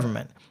be the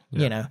government.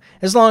 Yeah. You know,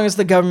 as long as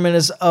the government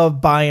is of,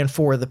 by, and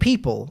for the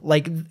people,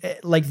 like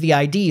the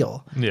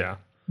ideal. Yeah.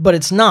 But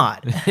it's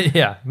not.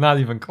 Yeah, not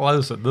even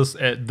close at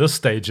this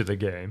stage of the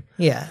game.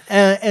 Yeah,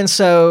 and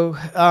so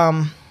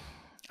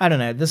I don't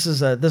know. This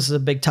is a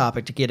big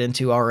topic to get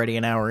into already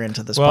an hour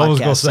into this podcast. I was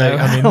going to say,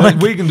 I mean,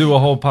 we can do a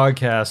whole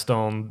podcast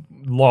on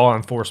law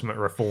enforcement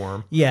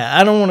reform. Yeah,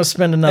 I don't want to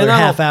spend another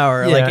half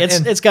hour. Yeah, like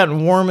it's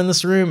gotten warm in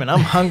this room, and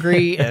I'm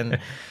hungry, and.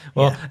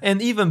 Well,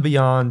 and even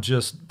beyond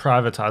just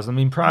privatize. I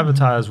mean,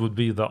 privatize would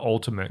be the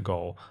ultimate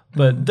goal,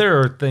 but there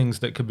are things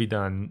that could be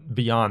done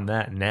beyond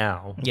that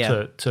now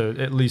to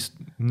at least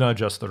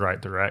nudge us the right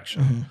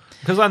direction.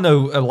 Because I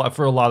know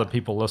for a lot of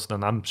people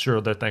listening, I'm sure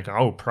they're thinking,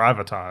 "Oh,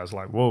 privatize!"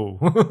 Like, whoa.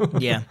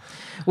 Yeah.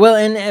 Well,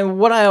 and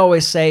what I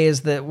always say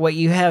is that what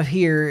you have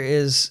here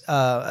is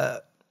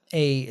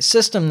a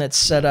system that's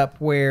set up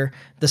where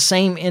the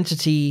same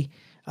entity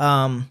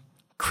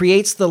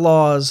creates the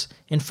laws,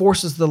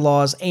 enforces the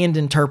laws, and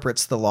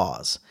interprets the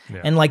laws.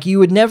 Yeah. And like you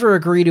would never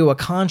agree to a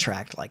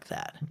contract like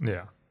that.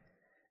 Yeah.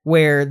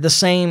 Where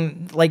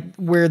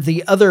where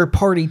the other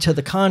party to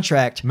the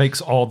contract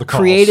makes all the calls.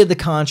 Created the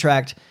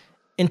contract,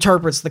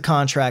 interprets the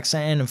contracts,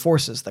 and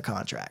enforces the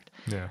contract.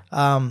 Yeah.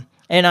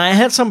 And I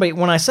had somebody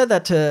when I said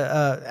that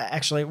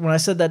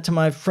to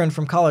my friend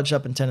from college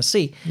up in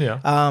Tennessee.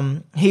 Yeah.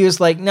 He was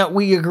like, "No,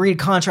 we agreed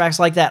contracts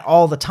like that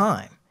all the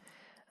time."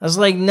 I was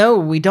like, no,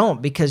 we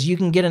don't, because you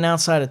can get an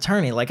outside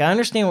attorney. Like, I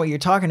understand what you're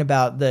talking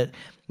about, that,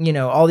 you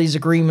know, all these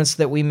agreements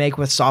that we make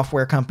with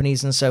software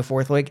companies and so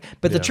forth. Like,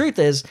 but the truth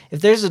is, if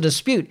there's a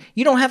dispute,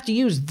 you don't have to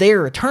use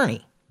their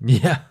attorney.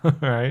 Yeah,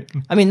 right.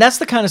 I mean, that's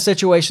the kind of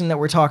situation that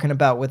we're talking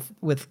about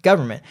with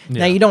government. Yeah.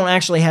 Now, you don't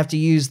actually have to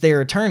use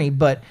their attorney,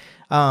 but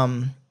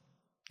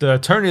the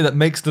attorney that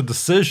makes the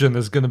decision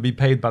is going to be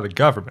paid by the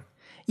government.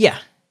 Yeah.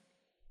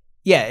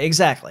 Yeah,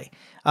 exactly.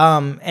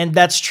 And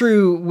that's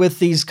true with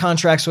these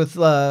contracts with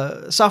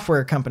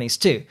software companies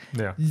too.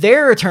 Yeah.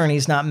 Their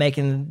attorney's not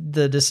making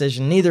the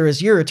decision. Neither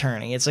is your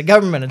attorney. It's a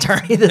government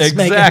attorney that's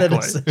making the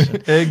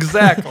decision.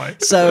 Exactly.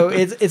 So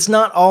it's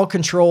not all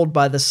controlled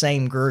by the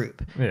same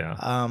group.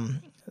 Yeah.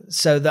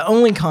 So the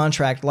only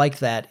contract like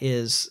that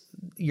is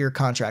your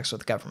contracts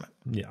with government.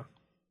 Yeah.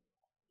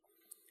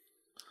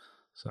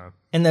 So.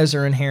 And those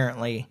are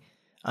inherently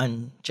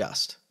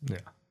unjust. Yeah.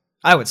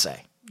 I would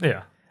say.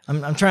 Yeah.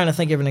 I'm trying to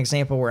think of an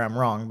example where I'm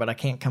wrong, but I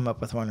can't come up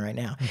with one right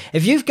now.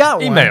 If you've got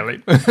one, email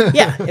him.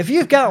 yeah, if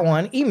you've got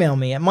one, email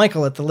me at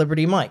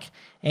Michael@the_Liberty_Mike.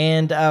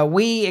 And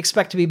we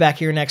expect to be back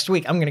here next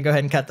week. I'm going to go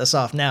ahead and cut this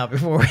off now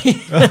before we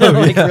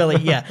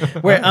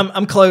where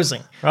I'm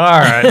closing. All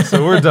right,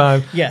 so we're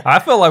done. Yeah. I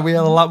feel like we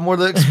had a lot more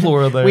to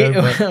explore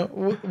there.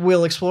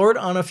 We'll explore it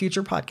on a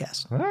future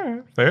podcast. All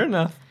right, fair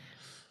enough.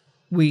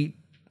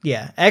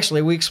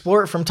 Actually, we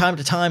explore it from time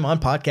to time on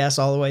podcasts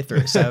all the way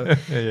through. So,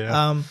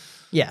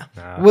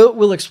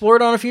 we'll explore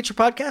it on a future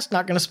podcast.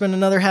 Not going to spend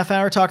another half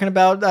hour talking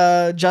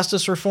about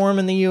justice reform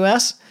in the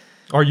U.S.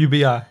 Or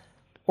UBI.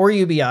 Or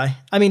UBI.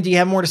 I mean, do you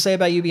have more to say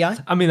about UBI? I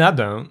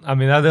don't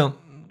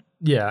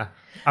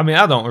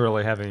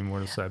really have any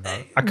more to say about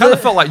it. I kind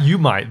of felt like you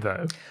might,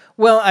 though.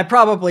 Well, I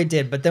probably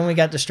did, but then we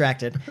got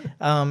distracted.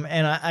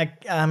 And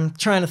I'm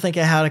trying to think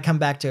of how to come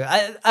back to it.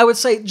 I would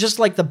say just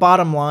like the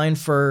bottom line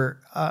for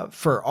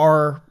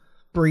our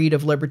breed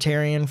of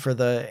libertarian, for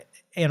the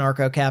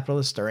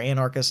anarcho-capitalist or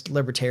anarchist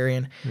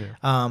libertarian,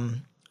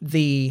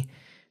 the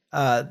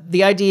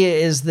idea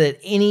is that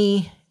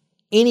any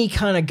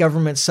kind of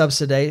government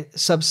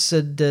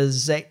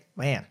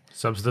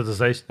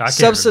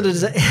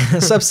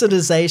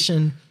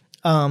subsidization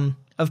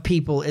of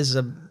people is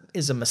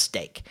a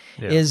mistake.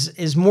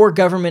 Is more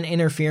government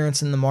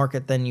interference in the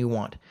market than you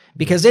want,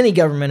 because any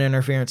government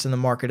interference in the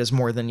market is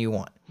more than you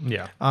want.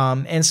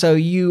 And so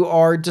you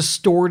are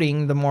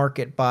distorting the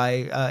market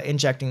by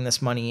injecting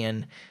this money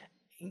in,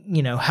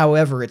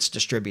 however it's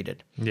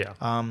distributed.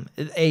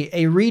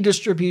 A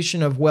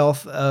redistribution of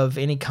wealth of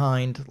any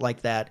kind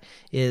like that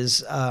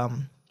is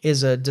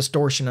a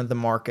distortion of the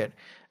market,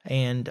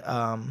 and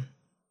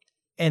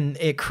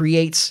it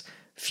creates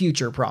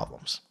future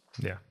problems.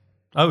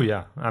 Oh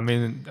yeah. I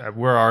mean,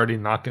 we're already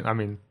knocking. I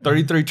mean,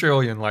 33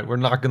 trillion. Like, we're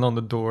knocking on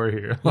the door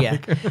here.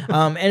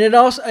 And it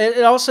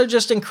also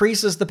just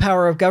increases the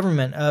power of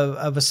government,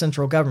 of a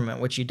central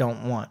government, which you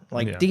don't want.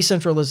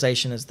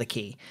 Decentralization is the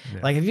key.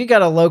 Like, if you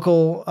got a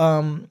local,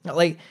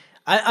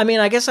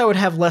 I guess I would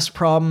have less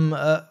problem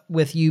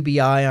with UBI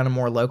on a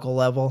more local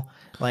level.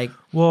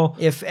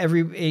 If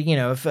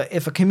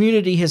if a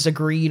community has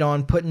agreed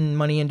on putting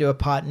money into a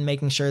pot and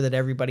making sure that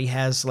everybody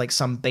has like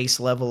some base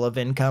level of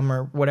income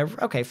or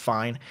whatever, okay,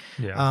 fine.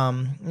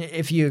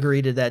 If you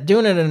agree to that,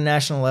 doing it at a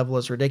national level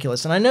is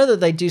ridiculous. And I know that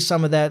they do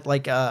some of that.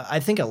 I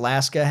think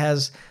Alaska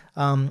has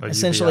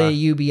essentially a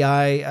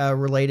UBI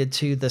related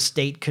to the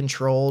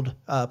state-controlled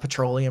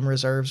petroleum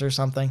reserves or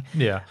something.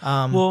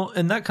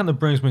 And that kind of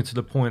brings me to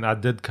the point I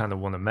did kind of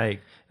want to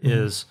make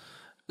is.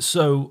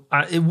 So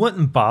it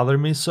wouldn't bother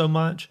me so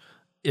much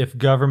if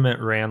government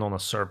ran on a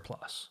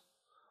surplus.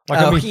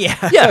 Okay.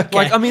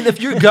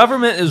 If your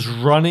government is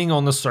running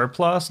on the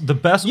surplus, the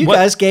best. You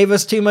guys gave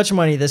us too much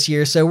money this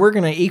year, so we're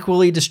going to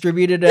equally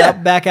distribute it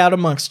back out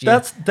amongst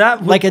you.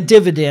 Like a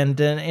dividend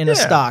in a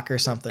stock or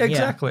something.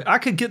 Exactly. I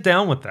could get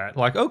down with that.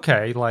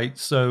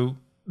 So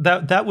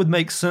that would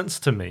make sense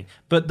to me.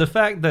 But the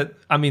fact that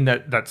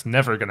that's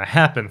never going to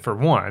happen, for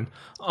one.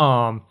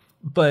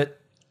 But.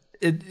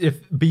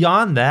 If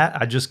beyond that,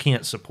 I just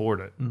can't support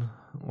it.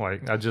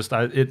 It just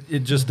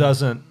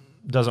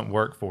doesn't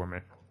work for me.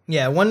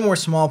 Yeah. One more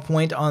small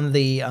point on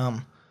the,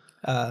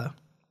 I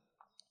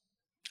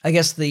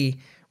guess the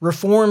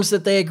reforms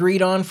that they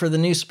agreed on for the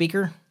new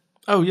speaker.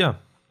 Oh yeah.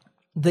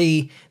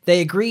 They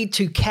agreed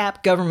to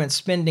cap government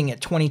spending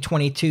at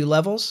 2022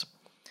 levels.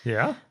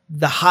 Yeah.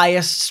 The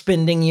highest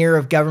spending year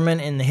of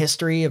government in the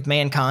history of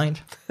mankind.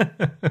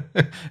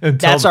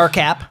 That's our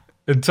cap.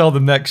 Until the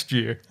next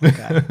year.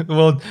 Okay.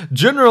 Well,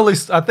 generally,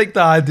 I think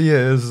the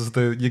idea is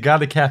you got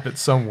to cap it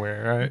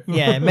somewhere, right?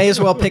 Yeah, may as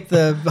well pick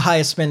the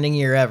highest spending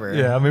year ever.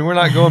 Yeah, I mean, we're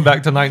not going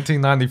back to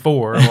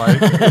 1994.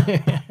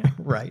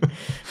 Right.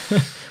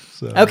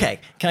 Okay,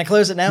 can I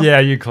close it now?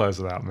 Yeah, you close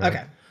it out, man.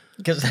 Okay,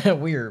 because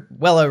we're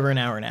well over an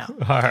hour now.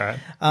 All right.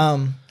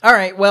 All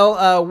right.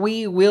 Well,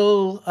 we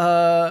will.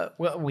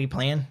 We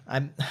plan.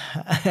 I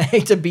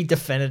hate to be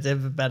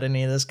definitive about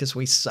any of this because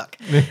we suck.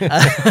 We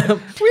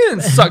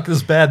didn't suck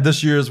as bad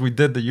this year as we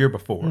did the year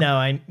before.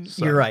 No,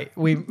 you're right.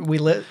 We're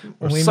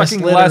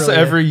sucking less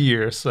every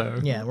year. So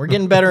yeah, we're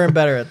getting better and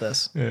better at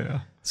this. Yeah,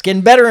 it's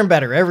getting better and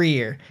better every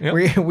year.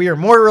 Yep. We are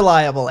more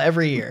reliable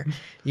every year.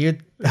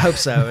 You'd hope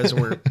so, as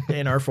we're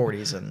in our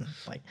 40s and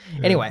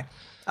Anyway.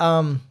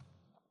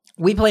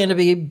 We plan to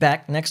be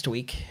back next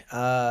week.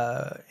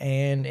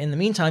 And in the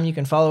meantime, you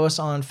can follow us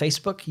on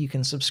Facebook. You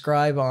can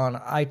subscribe on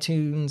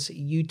iTunes,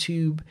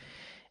 YouTube,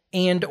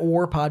 and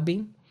or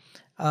Podbean.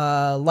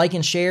 Like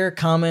and share,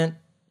 comment,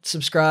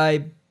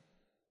 subscribe.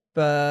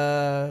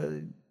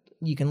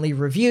 You can leave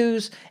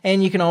reviews,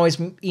 and you can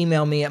always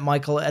email me at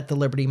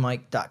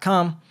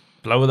michael@thelibertymike.com.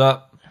 Blow it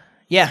up.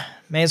 Yeah,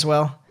 may as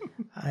well.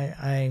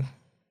 May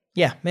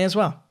as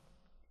well.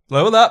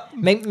 Blow it up.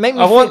 Make me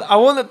I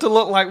want it to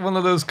look like one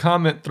of those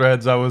comment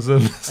threads I was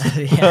in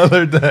the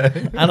other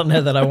day. I don't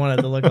know that I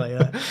wanted to look like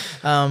that.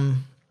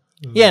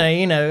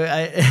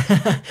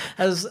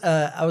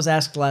 I was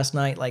asked last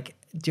night, like,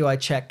 do I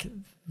check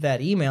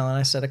that email? And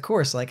I said, of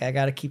course, like, I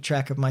got to keep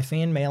track of my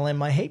fan mail and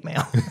my hate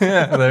mail.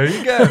 Yeah, there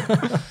you go.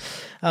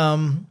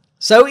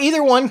 So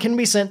either one can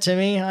be sent to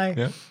me.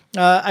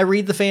 I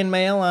read the fan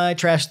mail, I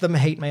trash the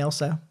hate mail.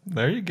 So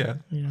there you go.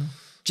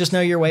 Just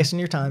know you're wasting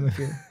your time if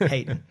you're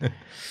hating.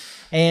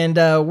 And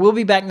we'll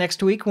be back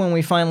next week when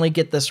we finally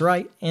get this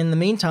right. In the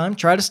meantime,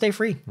 try to stay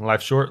free.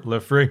 Life short,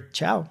 live free.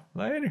 Ciao.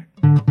 Later.